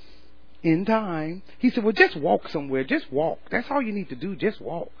 In time. He said, well, just walk somewhere. Just walk. That's all you need to do. Just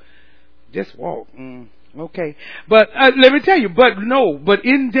walk. Just walk. Okay. But let me tell you, but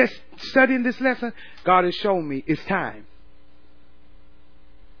in this studying this lesson, God has shown me it's time.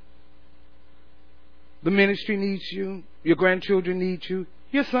 The ministry needs you. Your grandchildren need you.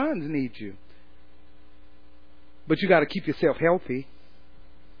 Your sons need you. But you got to keep yourself healthy.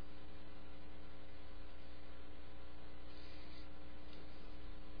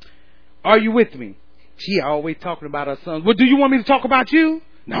 Are you with me? She always talking about her sons. Well, do you want me to talk about you?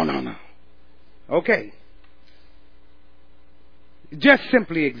 No. Okay. Just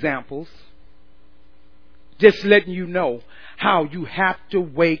simply examples. Just letting you know how you have to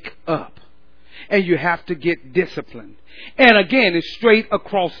wake up. And you have to get disciplined. And again, it's straight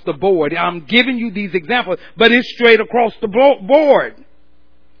across the board. I'm giving you these examples, but it's straight across the board.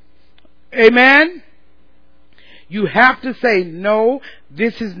 Amen? You have to say, no,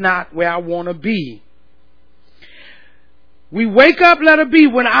 this is not where I want to be. We wake up, let it be,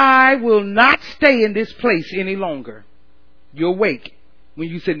 when I will not stay in this place any longer. You're awake. When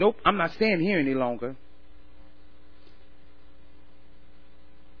you say, nope, I'm not staying here any longer.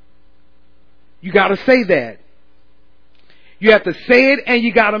 You got to say that. You have to say it, and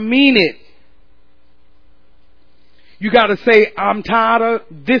you got to mean it. You got to say, I'm tired of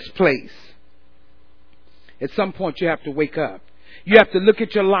this place. At some point you have to wake up. You have to look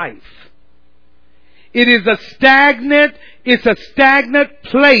at your life. It's a stagnant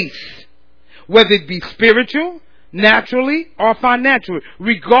place, whether it be spiritual, naturally, or financially,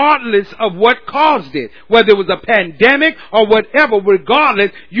 regardless of what caused it, whether it was a pandemic or whatever,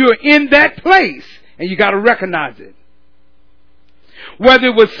 regardless, you're in that place, and you got to recognize it. Whether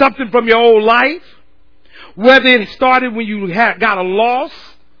it was something from your old life, whether it started when you had a loss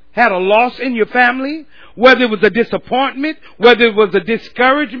in your family, whether it was a disappointment, whether it was a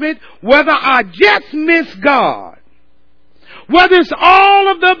discouragement, whether I just missed God, whether it's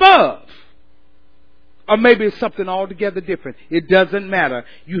all of the above, or maybe it's something altogether different. It doesn't matter.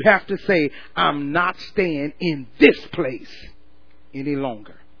 You have to say, I'm not staying in this place any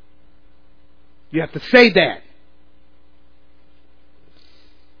longer. You have to say that.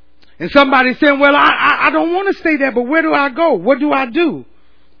 And somebody's saying, well, I don't want to stay there, but where do I go? What do I do?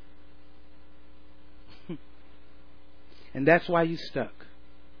 And that's why you're stuck.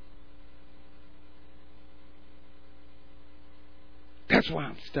 That's why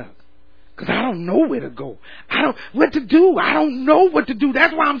I'm stuck. Because I don't know where to go. What to do. I don't know what to do.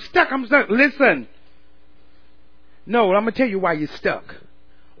 That's why I'm stuck. Listen. No, I'm going to tell you why you're stuck.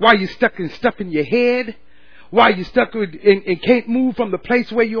 Why you're stuck in stuff in your head. Why you're stuck and can't move from the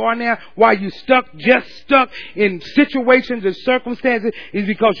place where you are now. Why you're stuck in situations and circumstances is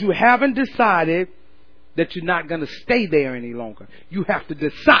because you haven't decided that you're not going to stay there any longer. You have to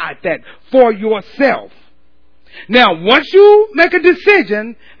decide that for yourself. Now, once you make a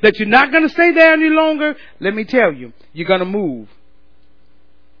decision that you're not going to stay there any longer, let me tell you, you're going to move.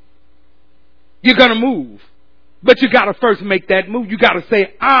 You're going to move. But you got to first make that move. You got to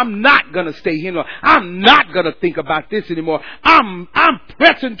say, I'm not going to stay here anymore. I'm not going to think about this anymore. I'm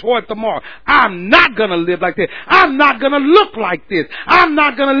pressing toward tomorrow. I'm not going to live like this. I'm not going to look like this. I'm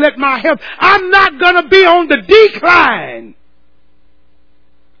not going to let my health, I'm not going to be on the decline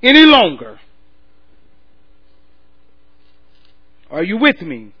any longer. Are you with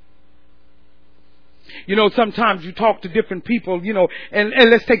me? Sometimes you talk to different people, and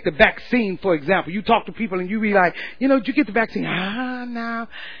let's take the vaccine, for example. You talk to people and you be like, did you get the vaccine? No,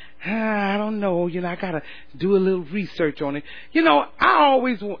 I don't know. I got to do a little research on it.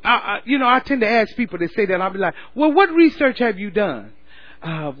 I tend to ask people that say that. I'll be like, well, what research have you done?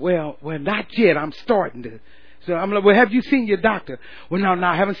 Well, not yet. I'm starting to. So I'm like, well, have you seen your doctor? Well, no,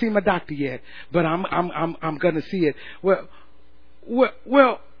 I haven't seen my doctor yet, but I'm going to see it. Well,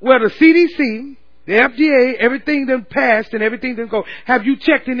 the CDC, the FDA, everything done passed and everything done go. Have you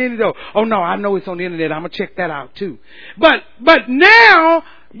checked in any though? Oh no, I know it's on the internet. I'm gonna check that out too. But now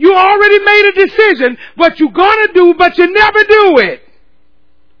you already made a decision what you're gonna do, but you never do it.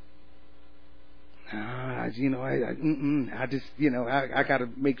 I just, I got to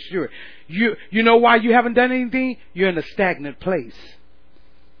make sure. You know why you haven't done anything? You're in a stagnant place.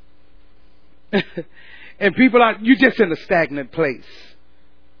 And you're just in a stagnant place.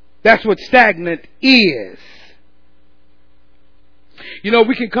 That's what stagnant is.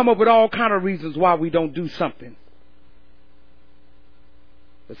 We can come up with all kind of reasons why we don't do something.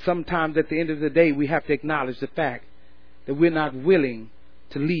 But sometimes at the end of the day, we have to acknowledge the fact that we're not willing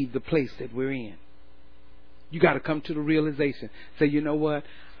to leave the place that we're in. You got to come to the realization. Say, you know what?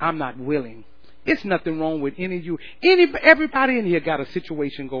 I'm not willing. It's nothing wrong with any of you. Everybody in here got a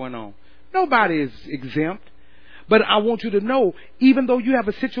situation going on. Nobody is exempt. But I want you to know, even though you have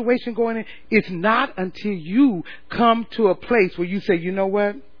a situation going on, it's not until you come to a place where you say, you know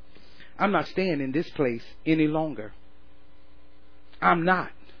what? I'm not staying in this place any longer. I'm not.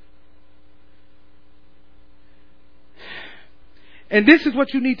 And this is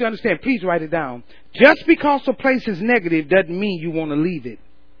what you need to understand. Please write it down. Just because a place is negative doesn't mean you want to leave it.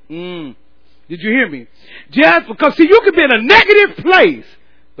 Did you hear me? Just because, see, you can be in a negative place,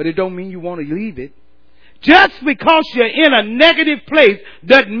 but it don't mean you want to leave it. Just because you're in a negative place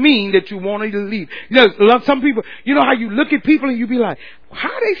doesn't mean that you want to leave. Some people, how you look at people and you be like, how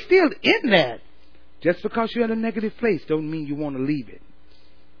are they still in that? Just because you're in a negative place don't mean you want to leave it.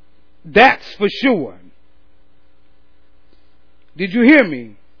 That's for sure. Did you hear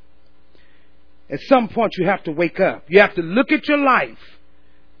me? At some point you have to wake up. You have to look at your life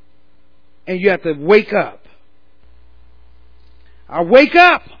and you have to wake up. I wake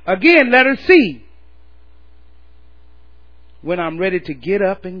up again, letter C, when I'm ready to get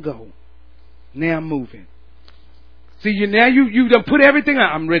up and go. Now I'm moving. See, you done put everything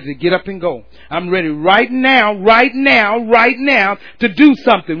out. I'm ready to get up and go. I'm ready right now to do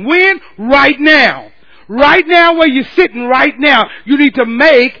something. When? Right now. Right now where you're sitting right now, you need to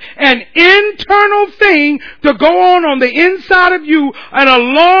make an internal thing to go on the inside of you, an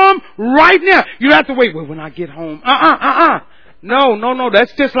alarm right now. You don't have to wait. Well, when I get home, No.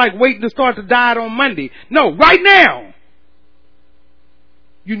 That's just like waiting to start the diet on Monday. No, right now.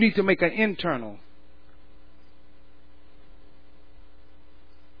 You need to make an internal.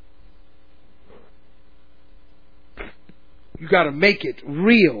 You got to make it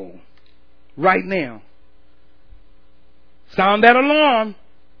real right now. Sound that alarm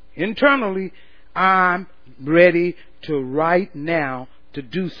internally. I'm ready to right now to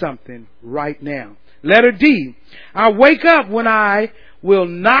do something right now. Letter D. I wake up when I will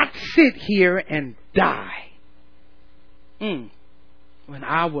not sit here and die. When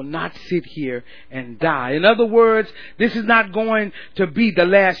I will not sit here and die. In other words, this is not going to be the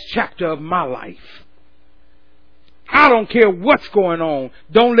last chapter of my life. I don't care what's going on.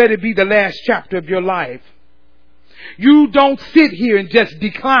 Don't let it be the last chapter of your life. You don't sit here and just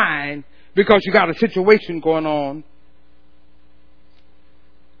decline because you got a situation going on.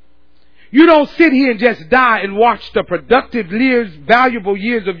 You don't sit here and just die and watch the productive years, valuable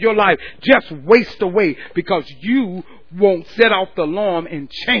years of your life just waste away because you won't set off the alarm and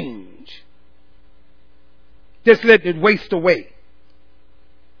change. Just let it waste away.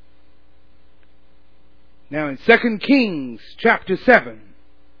 Now in 2 Kings chapter 7,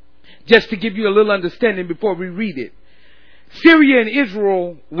 just to give you a little understanding before we read it, Syria and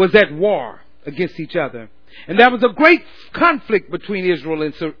Israel was at war against each other. And there was a great conflict between Israel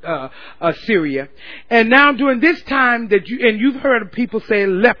and Syria. And now during this time you've heard of people say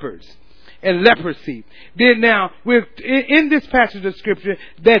lepers and leprosy. Then now, we're in this passage of scripture,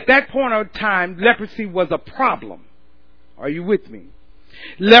 that at that point of time, leprosy was a problem. Are you with me?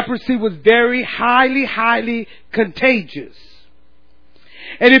 Leprosy was very highly contagious.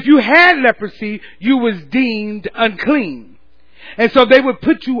 And if you had leprosy, you was deemed unclean. And so they would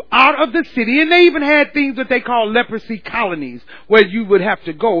put you out of the city, and they even had things that they call leprosy colonies, where you would have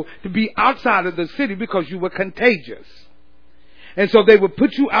to go to be outside of the city because you were contagious. And so they would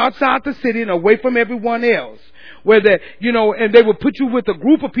put you outside the city and away from everyone else, and they would put you with a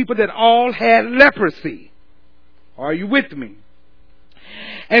group of people that all had leprosy. Are you with me?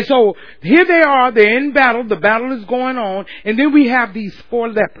 And so here they are, they're in battle, the battle is going on, and then we have these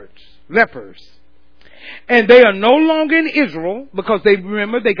 4 lepers. And they are no longer in Israel because they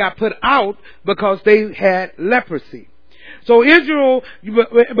got put out because they had leprosy. So Israel,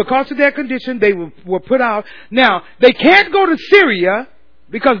 because of their condition, they were put out. Now, they can't go to Syria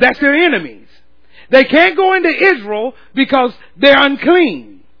because that's their enemies. They can't go into Israel because they're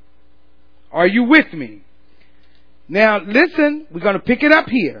unclean. Are you with me? Now, listen, we're going to pick it up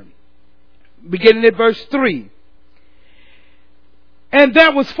here, beginning at verse 3. And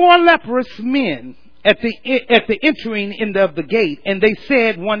there was 4 leprous men at the entering in of the gate, and they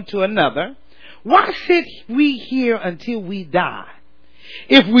said one to another, why sit we here until we die?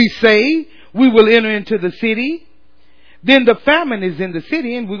 If we say we will enter into the city, then the famine is in the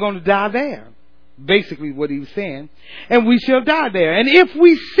city and we're going to die there. Basically what he was saying. And we shall die there. And if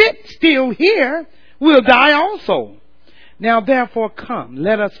we sit still here, we'll die also. Now therefore come,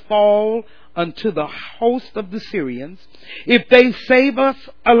 let us fall unto the host of the Syrians. If they save us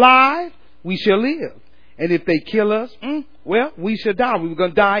alive, we shall live. And if they kill us, well, we shall die. We were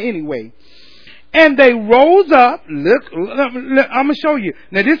going to die anyway. And they rose up. Look, I'm going to show you.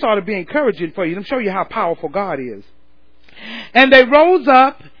 Now this ought to be encouraging for you. Let me show you how powerful God is. And they rose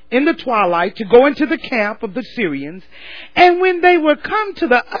up in the twilight to go into the camp of the Syrians. And when they were come to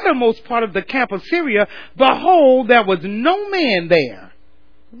the uttermost part of the camp of Syria, behold, there was no man there.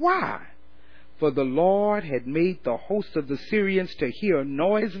 Why? For the Lord had made the host of the Syrians to hear a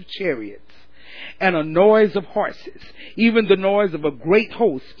noise of chariots and a noise of horses, even the noise of a great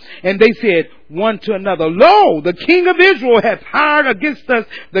host. And they said one to another, Lo, the king of Israel hath hired against us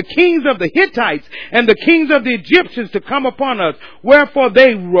the kings of the Hittites and the kings of the Egyptians to come upon us. Wherefore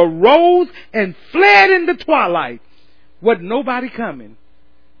they arose and fled in the twilight. Wasn't nobody coming.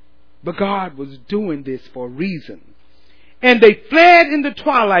 But God was doing this for a reason. And they fled in the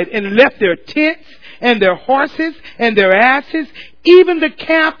twilight and left their tents and their horses and their asses, even the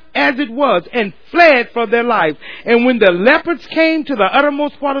camp as it was, and fled for their life. And when the lepers came to the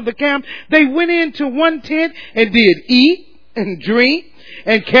uttermost part of the camp, they went into one tent and did eat and drink,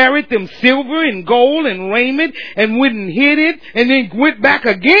 and carried them silver and gold and raiment, and went and hid it, and then went back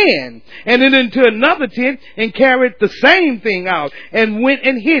again, and then into another tent, and carried the same thing out, and went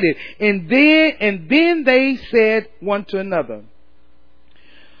and hid it. And then they said one to another,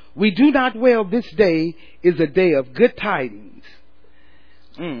 We do not well, this day is a day of good tidings.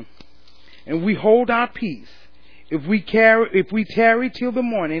 And we hold our peace. If we tarry till the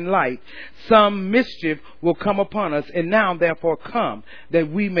morning light, some mischief will come upon us. And now therefore come, that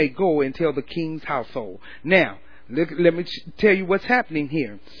we may go and tell the king's household. Now, let me tell you what's happening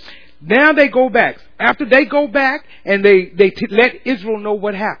here. Now they go back. After they go back and they let Israel know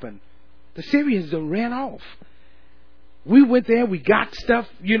what happened, the Syrians ran off. We went there, we got stuff,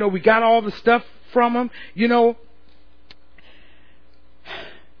 we got all the stuff from them,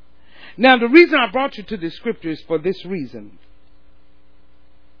 Now, the reason I brought you to this scripture is for this reason.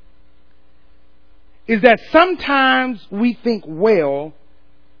 Is that sometimes we think, well,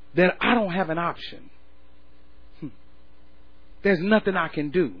 that I don't have an option. There's nothing I can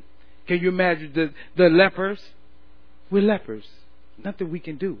do. Can you imagine the lepers? We're lepers. Nothing we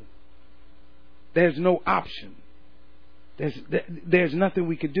can do. There's no option. There's nothing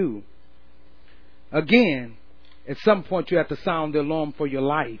we can do. Again, at some point you have to sound the alarm for your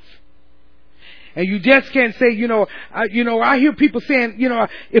life. And you just can't say, I hear people saying,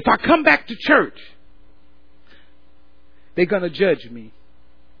 if I come back to church, they're going to judge me.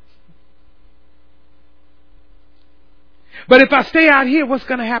 But if I stay out here, what's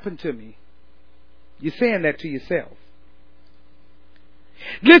going to happen to me? You're saying that to yourself.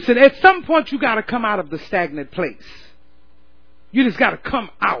 Listen, at some point you got to come out of the stagnant place. You just got to come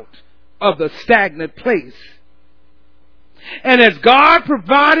out of the stagnant place. And as God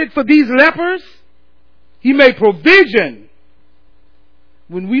provided for these lepers, He made provision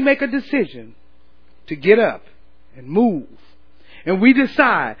when we make a decision to get up and move. And we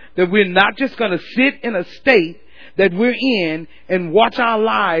decide that we're not just going to sit in a state that we're in and watch our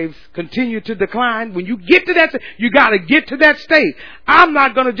lives continue to decline. When you get to that, you got to get to that state. I'm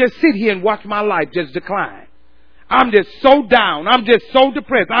not going to just sit here and watch my life just decline. I'm just so down. I'm just so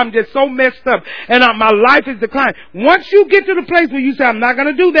depressed. I'm just so messed up. And my life is declining. Once you get to the place where you say, I'm not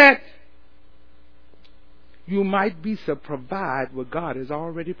going to do that, you might be provide what God has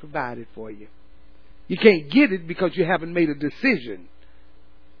already provided for you. You can't get it because you haven't made a decision.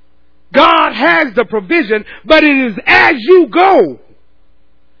 God has the provision, but it is as you go.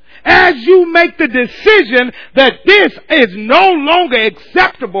 As you make the decision that this is no longer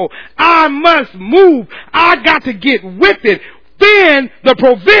acceptable, I must move, I got to get with it, then the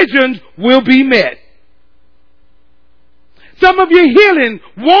provisions will be met. Some of your healing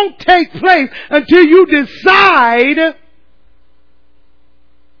won't take place until you decide,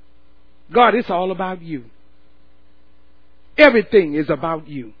 God, it's all about you. Everything is about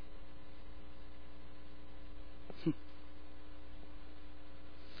you.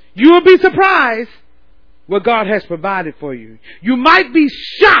 You will be surprised what God has provided for you. You might be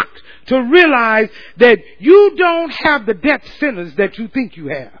shocked to realize that you don't have the death sentence that you think you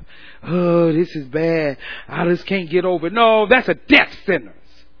have. Oh, this is bad. I just can't get over it. No, that's a death sentence.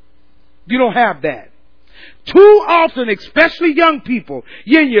 You don't have that. Too often, especially young people,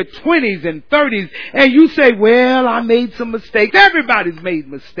 you're in your 20s and 30s, and you say, well, I made some mistakes. Everybody's made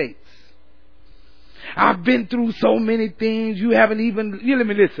mistakes. I've been through so many things. You let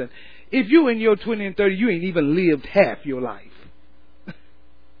me listen. If you in your 20 and 30, you ain't even lived half your life.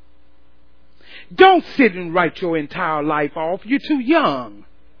 Don't sit and write your entire life off. You're too young.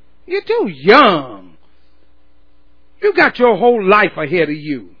 You're too young. You got your whole life ahead of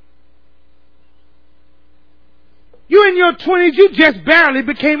you. You in your 20s, you just barely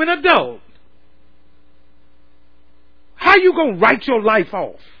became an adult. How you going to write your life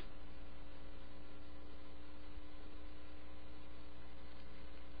off?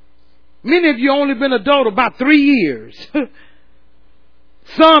 Many of you only been adult about 3 years.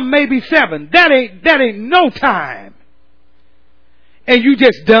 Some maybe 7. That ain't no time. And you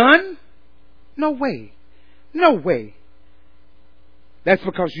just done? No way. No way. That's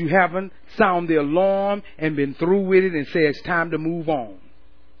because you haven't sounded the alarm and been through with it and said it's time to move on.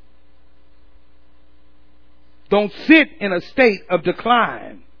 Don't sit in a state of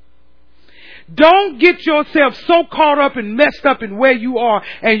decline. Don't get yourself so caught up and messed up in where you are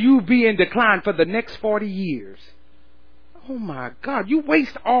and you be in decline for the next 40 years. Oh my God, you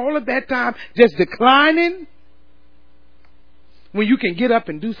waste all of that time just declining when you can get up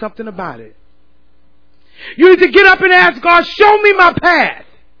and do something about it. You need to get up and ask God, show me my path.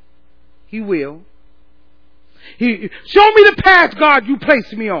 He will. Show me the path, God, you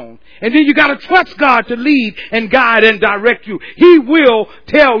placed me on. And then you got to trust God to lead and guide and direct you. He will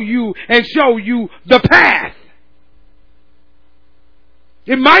tell you and show you the path.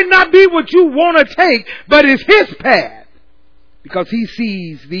 It might not be what you want to take, but it's His path because He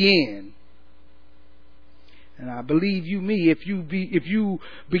sees the end. And I believe you me, if you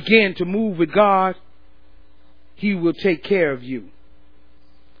begin to move with God, He will take care of you.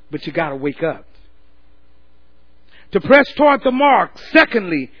 But you got to wake up. To press toward the mark,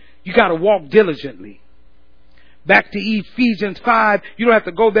 secondly, you got to walk diligently. Back to Ephesians 5, you don't have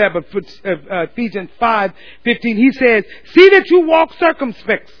to go there, but Ephesians 5:15, he says, see that you walk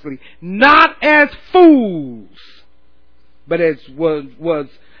circumspectly, not as fools, but as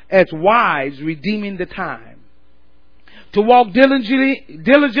wise, redeeming the time. To walk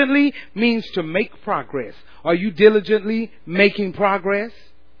diligently means to make progress. Are you diligently making progress?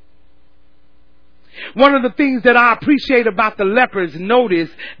 One of the things that I appreciate about the lepers, notice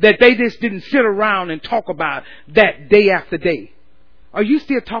that they just didn't sit around and talk about that day after day. Are you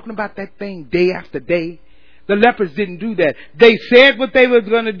still talking about that thing day after day? The lepers didn't do that. They said what they were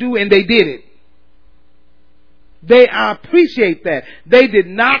going to do and they did it. I appreciate that. They did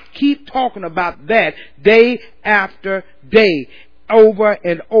not keep talking about that day after day, over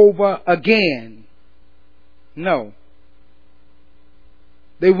and over again. No.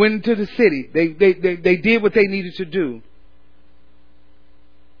 They went into the city. They did what they needed to do.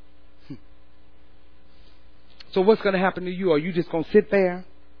 So what's going to happen to you? Are you just going to sit there?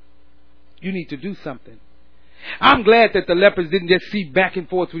 You need to do something. I'm glad that the lepers didn't just see back and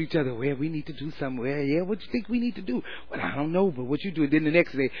forth with each other. Well, we need to do something. Well, yeah, what do you think we need to do? Well, I don't know, but what you do. And then the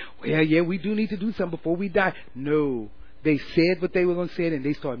next day, well, yeah, we do need to do something before we die. No. They said what they were going to say and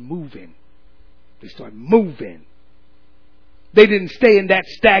they started moving. They started moving. They didn't stay in that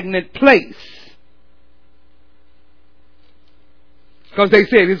stagnant place. Because they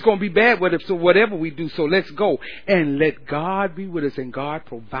said it's going to be bad with us, so whatever we do, so let's go. And let God be with us, and God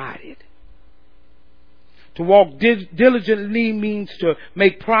provided. To walk diligently means to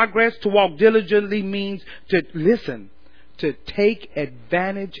make progress. To walk diligently means to listen, to take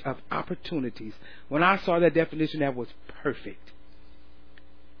advantage of opportunities. When I saw that definition, that was perfect.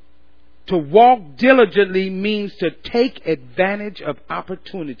 To walk diligently means to take advantage of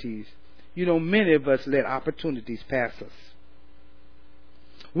opportunities. You know, many of us let opportunities pass us.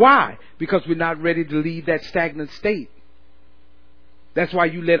 Why? Because we're not ready to leave that stagnant state. That's why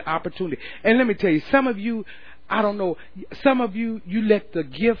you let opportunity. And let me tell you, some of you, I don't know, some of you, you let the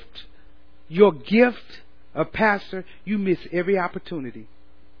gift, your gift of pastor, you miss every opportunity.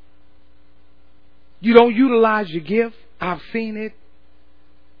 You don't utilize your gift. I've seen it.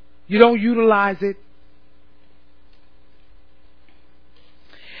 You don't utilize it.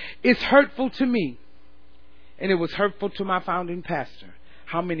 It's hurtful to me, and it was hurtful to my founding pastor,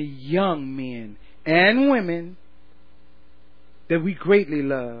 how many young men and women that we greatly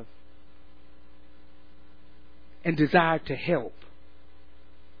love and desired to help.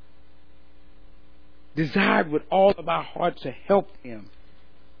 Desired with all of our heart to help them.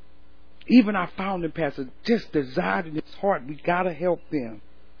 Even our founding pastor just desired in his heart, we got to help them.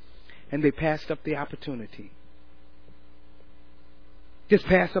 And they passed up the opportunity. Just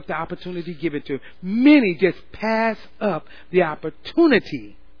pass up the opportunity given to them. Many just pass up the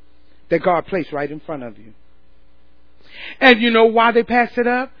opportunity that God placed right in front of you. And you know why they passed it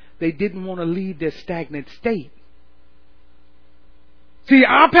up? They didn't want to leave their stagnant state. See,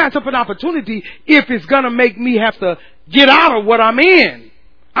 I'll pass up an opportunity if it's going to make me have to get out of what I'm in.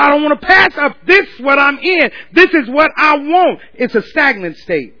 I don't want to pass up this, what I'm in. This is what I want. It's a stagnant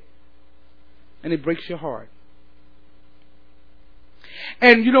state. And it breaks your heart.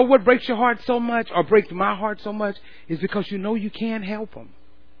 And you know what breaks your heart so much, or breaks my heart so much, is because you know you can't help them.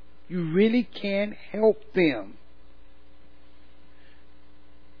 You really can't help them.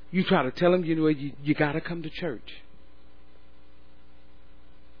 You try to tell them, you know, you got to come to church.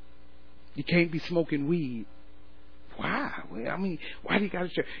 You can't be smoking weed. Why? I mean, why do you got to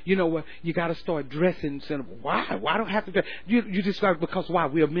church? You know what? You got to start dressing. Why? Why don't I have to dress? You just got, because why?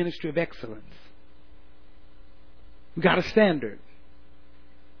 We're a ministry of excellence. We got a standard.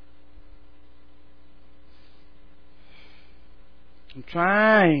 I'm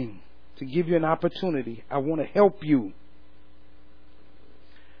trying to give you an opportunity. I want to help you.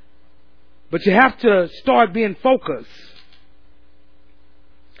 But you have to start being focused.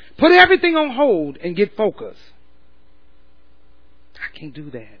 Put everything on hold and get focused. I can't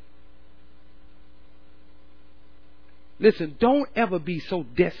do that. Listen, don't ever be so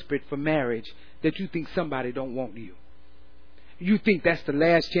desperate for marriage that you think somebody don't want you. You think that's the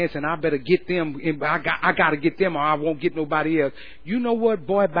last chance and I better get them. I got to get them or I won't get nobody else. You know what,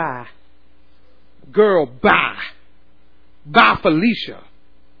 boy, bye. Girl, bye. Bye, Felicia.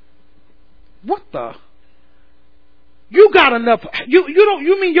 What the? You got enough.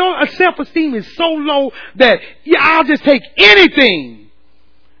 You mean your self-esteem is so low that I'll just take anything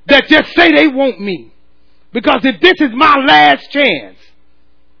that just say they want me. Because if this is my last chance,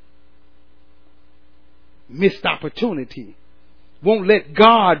 missed opportunity. Won't let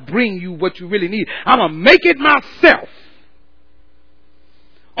God bring you what you really need. I'm going to make it myself.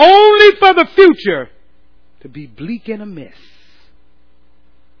 Only for the future to be bleak and a mess.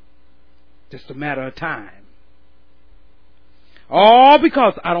 Just a matter of time. All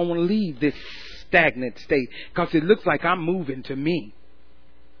because I don't want to leave this stagnant state. Because it looks like I'm moving to me.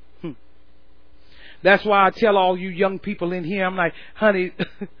 That's why I tell all you young people in here, I'm like, honey,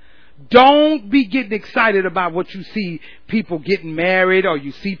 don't be getting excited about what you see people getting married or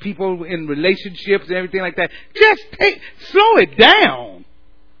you see people in relationships and everything like that. Just slow it down.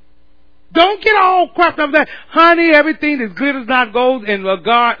 Don't get all cracked up that, honey, everything is good as not gold and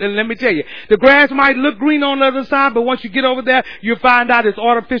God, and let me tell you, the grass might look green on the other side, but once you get over there, you'll find out it's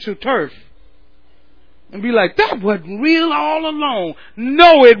artificial turf. And be like, that wasn't real all along.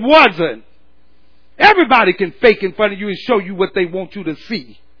 No, it wasn't. Everybody can fake in front of you and show you what they want you to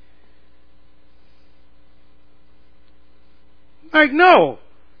see. Like, no.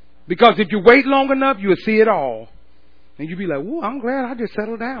 Because if you wait long enough, you'll see it all. And you'll be like, "Ooh, I'm glad I just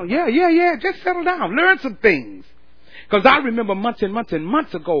settled down." Yeah. Just settle down. Learn some things. Because I remember months and months and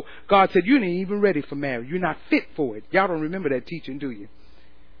months ago, God said, you ain't even ready for marriage. You're not fit for it. Y'all don't remember that teaching, do you?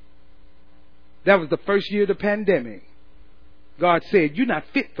 That was the first year of the pandemic. God said, you're not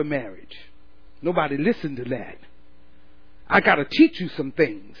fit for marriage. Nobody listened to that. I got to teach you some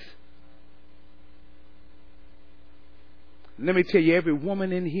things. Let me tell you, every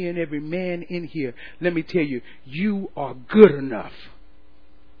woman in here and every man in here, let me tell you, you are good enough.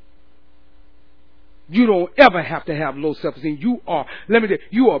 You don't ever have to have low self-esteem. You are, let me tell you,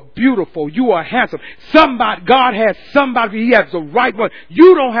 you are beautiful. You are handsome. Somebody, God has somebody, He has the right one.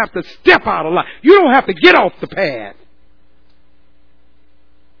 You don't have to step out of line. You don't have to get off the path.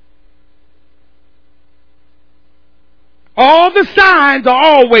 All the signs are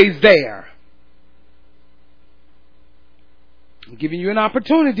always there. I'm giving you an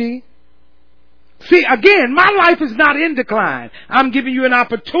opportunity. See, again, my life is not in decline. I'm giving you an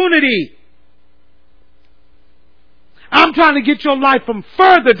opportunity. I'm trying to get your life from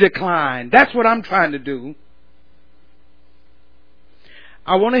further decline. That's what I'm trying to do.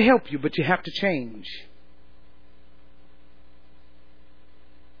 I want to help you, but you have to change.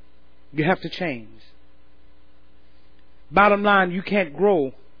 You have to change. Bottom line, you can't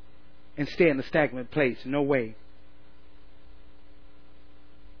grow and stay in a stagnant place. No way.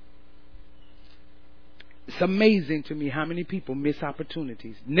 It's amazing to me how many people miss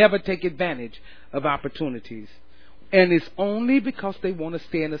opportunities, never take advantage of opportunities. And it's only because they want to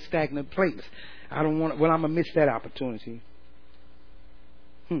stay in a stagnant place. I'm going to miss that opportunity.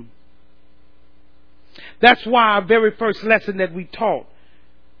 That's why our very first lesson that we taught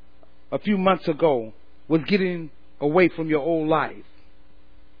a few months ago was getting away from your old life.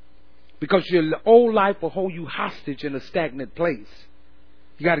 Because your old life will hold you hostage in a stagnant place.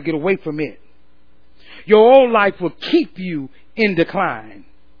 You got to get away from it. Your old life will keep you in decline.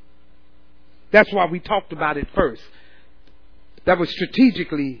 That's why we talked about it first. That was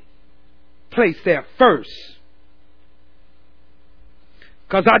strategically placed there first.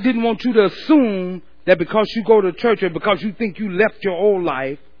 Because I didn't want you to assume that because you go to church or because you think you left your old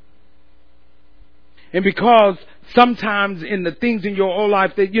life, and because sometimes in the things in your old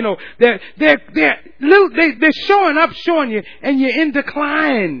life that, you know, they're showing you, and you're in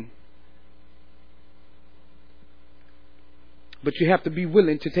decline. But you have to be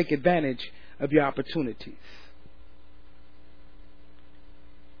willing to take advantage of your opportunities.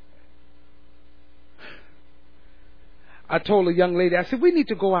 I told a young lady, I said, we need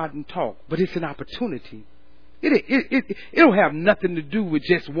to go out and talk, but it's an opportunity. It don't have nothing to do with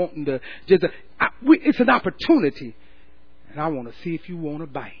just wanting to, it's an opportunity. And I want to see if you want to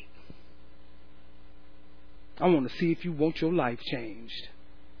bite. I want to see if you want your life changed.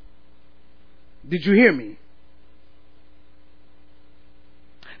 Did you hear me?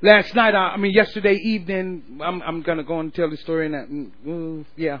 Yesterday evening, I'm going to go and tell the story. I'm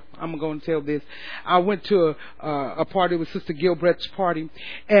going to tell this. I went to a party with Sister Gilbrett's party,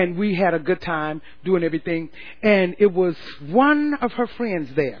 and we had a good time doing everything. And it was one of her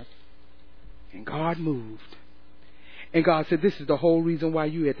friends there. And God moved. And God said, this is the whole reason why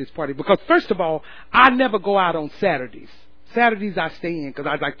you're at this party. Because first of all, I never go out on Saturdays. Saturdays I stay in because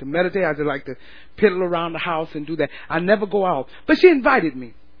I like to meditate. I just like to piddle around the house and do that. I never go out. But she invited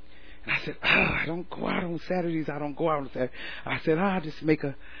me. And I said, I don't go out on Saturdays. I don't go out on Saturdays. I said, I'll just make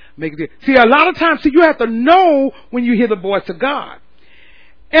a deal. See, a lot of times, you have to know when you hear the voice of God.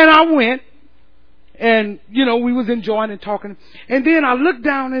 And I went, and, we was enjoying and talking. And then I looked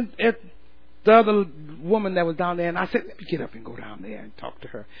down at the other woman that was down there, and I said, let me get up and go down there and talk to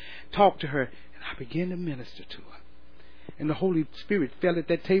her. And I began to minister to her. And the Holy Spirit fell at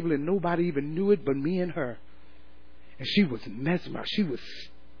that table, and nobody even knew it but me and her. And she was mesmerized.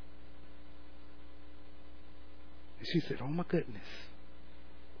 And she said, oh my goodness.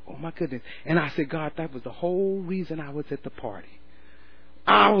 Oh my goodness. And I said, God, that was the whole reason I was at the party.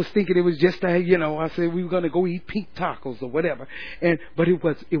 I was thinking it was just I said we were going to go eat pink tacos or whatever. But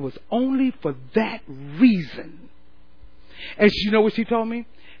it was only for that reason. And you know what she told me?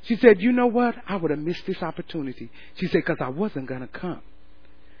 She said, you know what? I would have missed this opportunity. She said, because I wasn't going to come.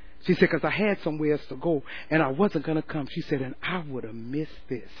 She said, because I had somewhere else to go and I wasn't going to come. She said, and I would have missed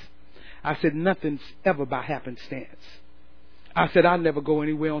this. I said, nothing's ever by happenstance. I said, I never go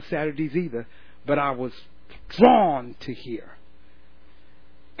anywhere on Saturdays either, but I was drawn to here.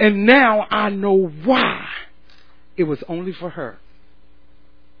 And now I know why. It was only for her.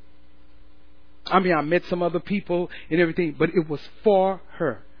 I met some other people and everything, but it was for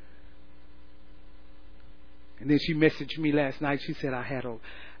her. And then she messaged me last night. She said,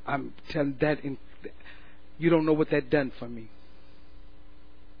 I'm telling that, you don't know what that done for me.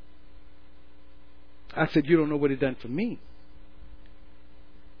 I said, you don't know what it done for me.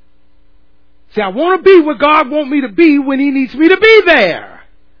 See, I want to be where God wants me to be when He needs me to be there.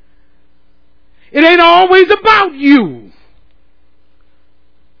 It ain't always about you.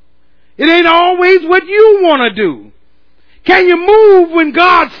 It ain't always what you want to do. Can you move when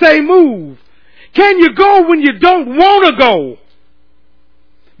God say move? Can you go when you don't want to go?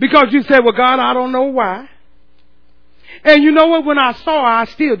 Because you say, well, God, I don't know why. And you know what? When I saw her, I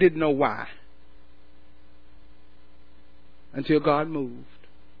still didn't know why. Until God moved.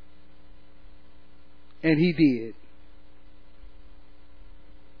 And He did.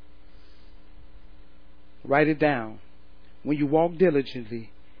 Write it down. When you walk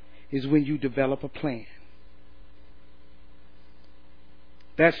diligently is when you develop a plan.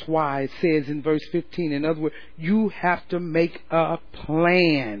 That's why it says in verse 15, in other words, you have to make a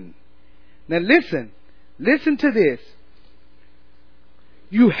plan. Now listen to this.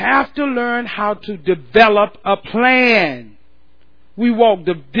 You have to learn how to develop a plan. We walk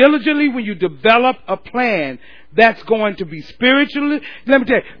diligently when you develop a plan. That's going to be spiritually. Let me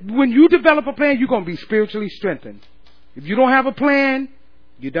tell you, when you develop a plan, you're going to be spiritually strengthened. If you don't have a plan,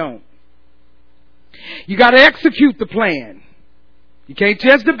 you don't. You got to execute the plan. You can't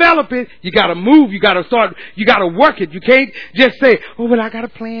just develop it. You got to move. You got to start. You got to work it. You can't just say, "Oh, well, I got a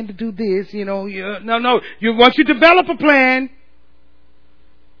plan to do this." No. Once you develop a plan,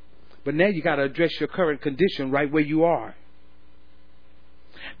 but now you got to address your current condition right where you are.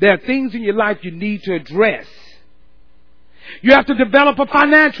 There are things in your life you need to address. You have to develop a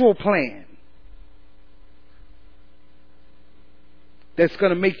financial plan that's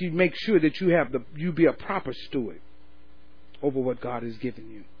going to make sure that you be a proper steward over what God has given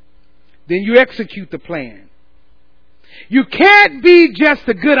you. Then you execute the plan. You can't be just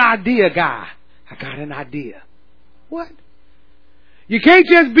a good idea guy. I got an idea. What? You can't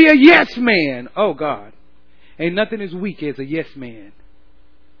just be a yes man. Oh, God. Ain't nothing as weak as a yes man.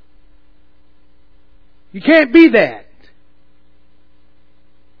 You can't be that.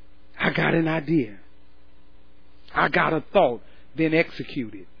 I got an idea. I got a thought. Then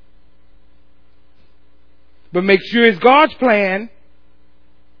execute it. But make sure it's God's plan.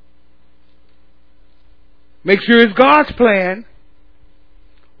 Make sure it's God's plan.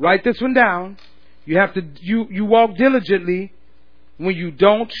 Write this one down. You have to, you walk diligently when you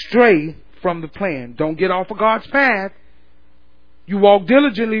don't stray from the plan. Don't get off of God's path. You walk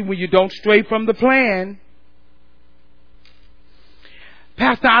diligently when you don't stray from the plan.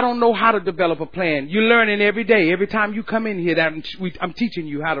 Pastor, I don't know how to develop a plan. You're learning every day. Every time you come in here, I'm teaching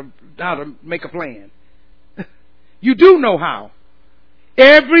you how to make a plan. You do know how.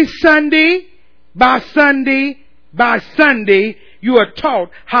 Every Sunday, by Sunday, you are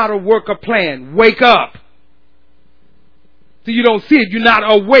taught how to work a plan. Wake up. So you don't see it. You're not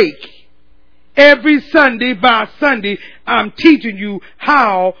awake. Every Sunday by Sunday, I'm teaching you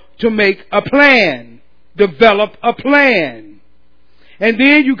how to make a plan. Develop a plan. And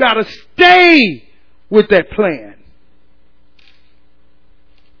then you got to stay with that plan.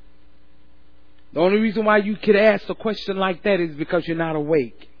 The only reason why you could ask a question like that is because you're not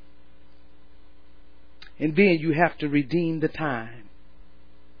awake. And then you have to redeem the time.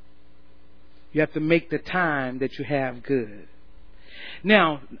 You have to make the time that you have good.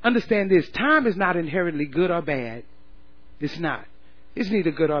 Now, understand this. Time is not inherently good or bad. It's not. It's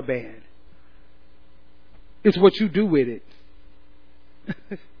neither good or bad. It's what you do with it.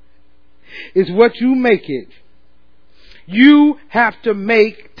 It's what you make it. You have to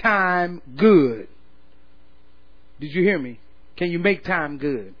make time good. Did you hear me? Can you make time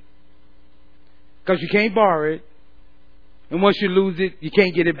good? Because you can't borrow it. And once you lose it, you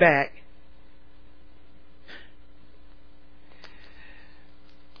can't get it back.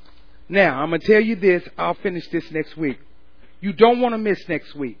 Now, I'm going to tell you this. I'll finish this next week. You don't want to miss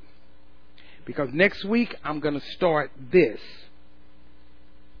next week. Because next week, I'm going to start this.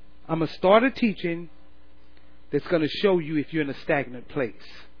 I'm going to start a teaching that's going to show you if you're in a stagnant place.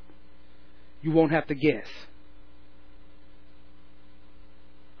 You won't have to guess.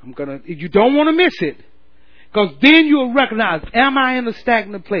 You don't want to miss it. Because then you'll recognize, am I in a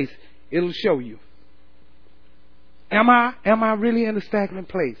stagnant place? It'll show you. Am I really in a stagnant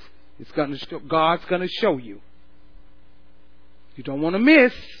place? God's going to show you. You don't want to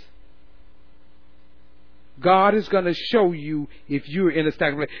miss. God is going to show you if you're in a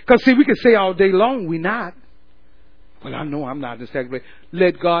stagnant place. Because see, we can say all day long, we're not. Well, I know I'm not in a stagnant place.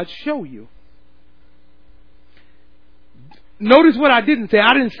 Let God show you. Notice what I didn't say.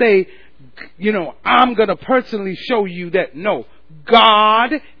 I didn't say, I'm going to personally show you that. No.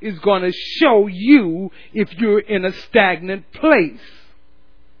 God is going to show you if you're in a stagnant place.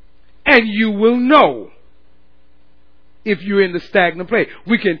 And you will know if you're in the stagnant place.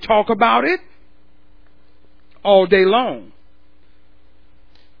 We can talk about it all day long.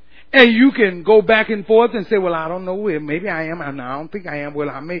 And you can go back and forth and say, well, I don't know where. Maybe I am. I don't think I am. Well,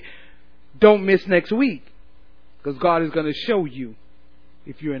 I may. Don't miss next week. Because God is going to show you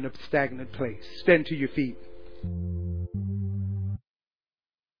if you're in a stagnant place. Stand to your feet.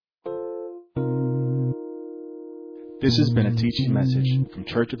 This has been a teaching message from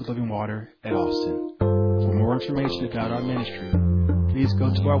Church of the Living Water at Austin. For more information about our ministry, please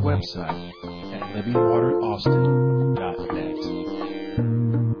go to our website at livingwateraustin.net.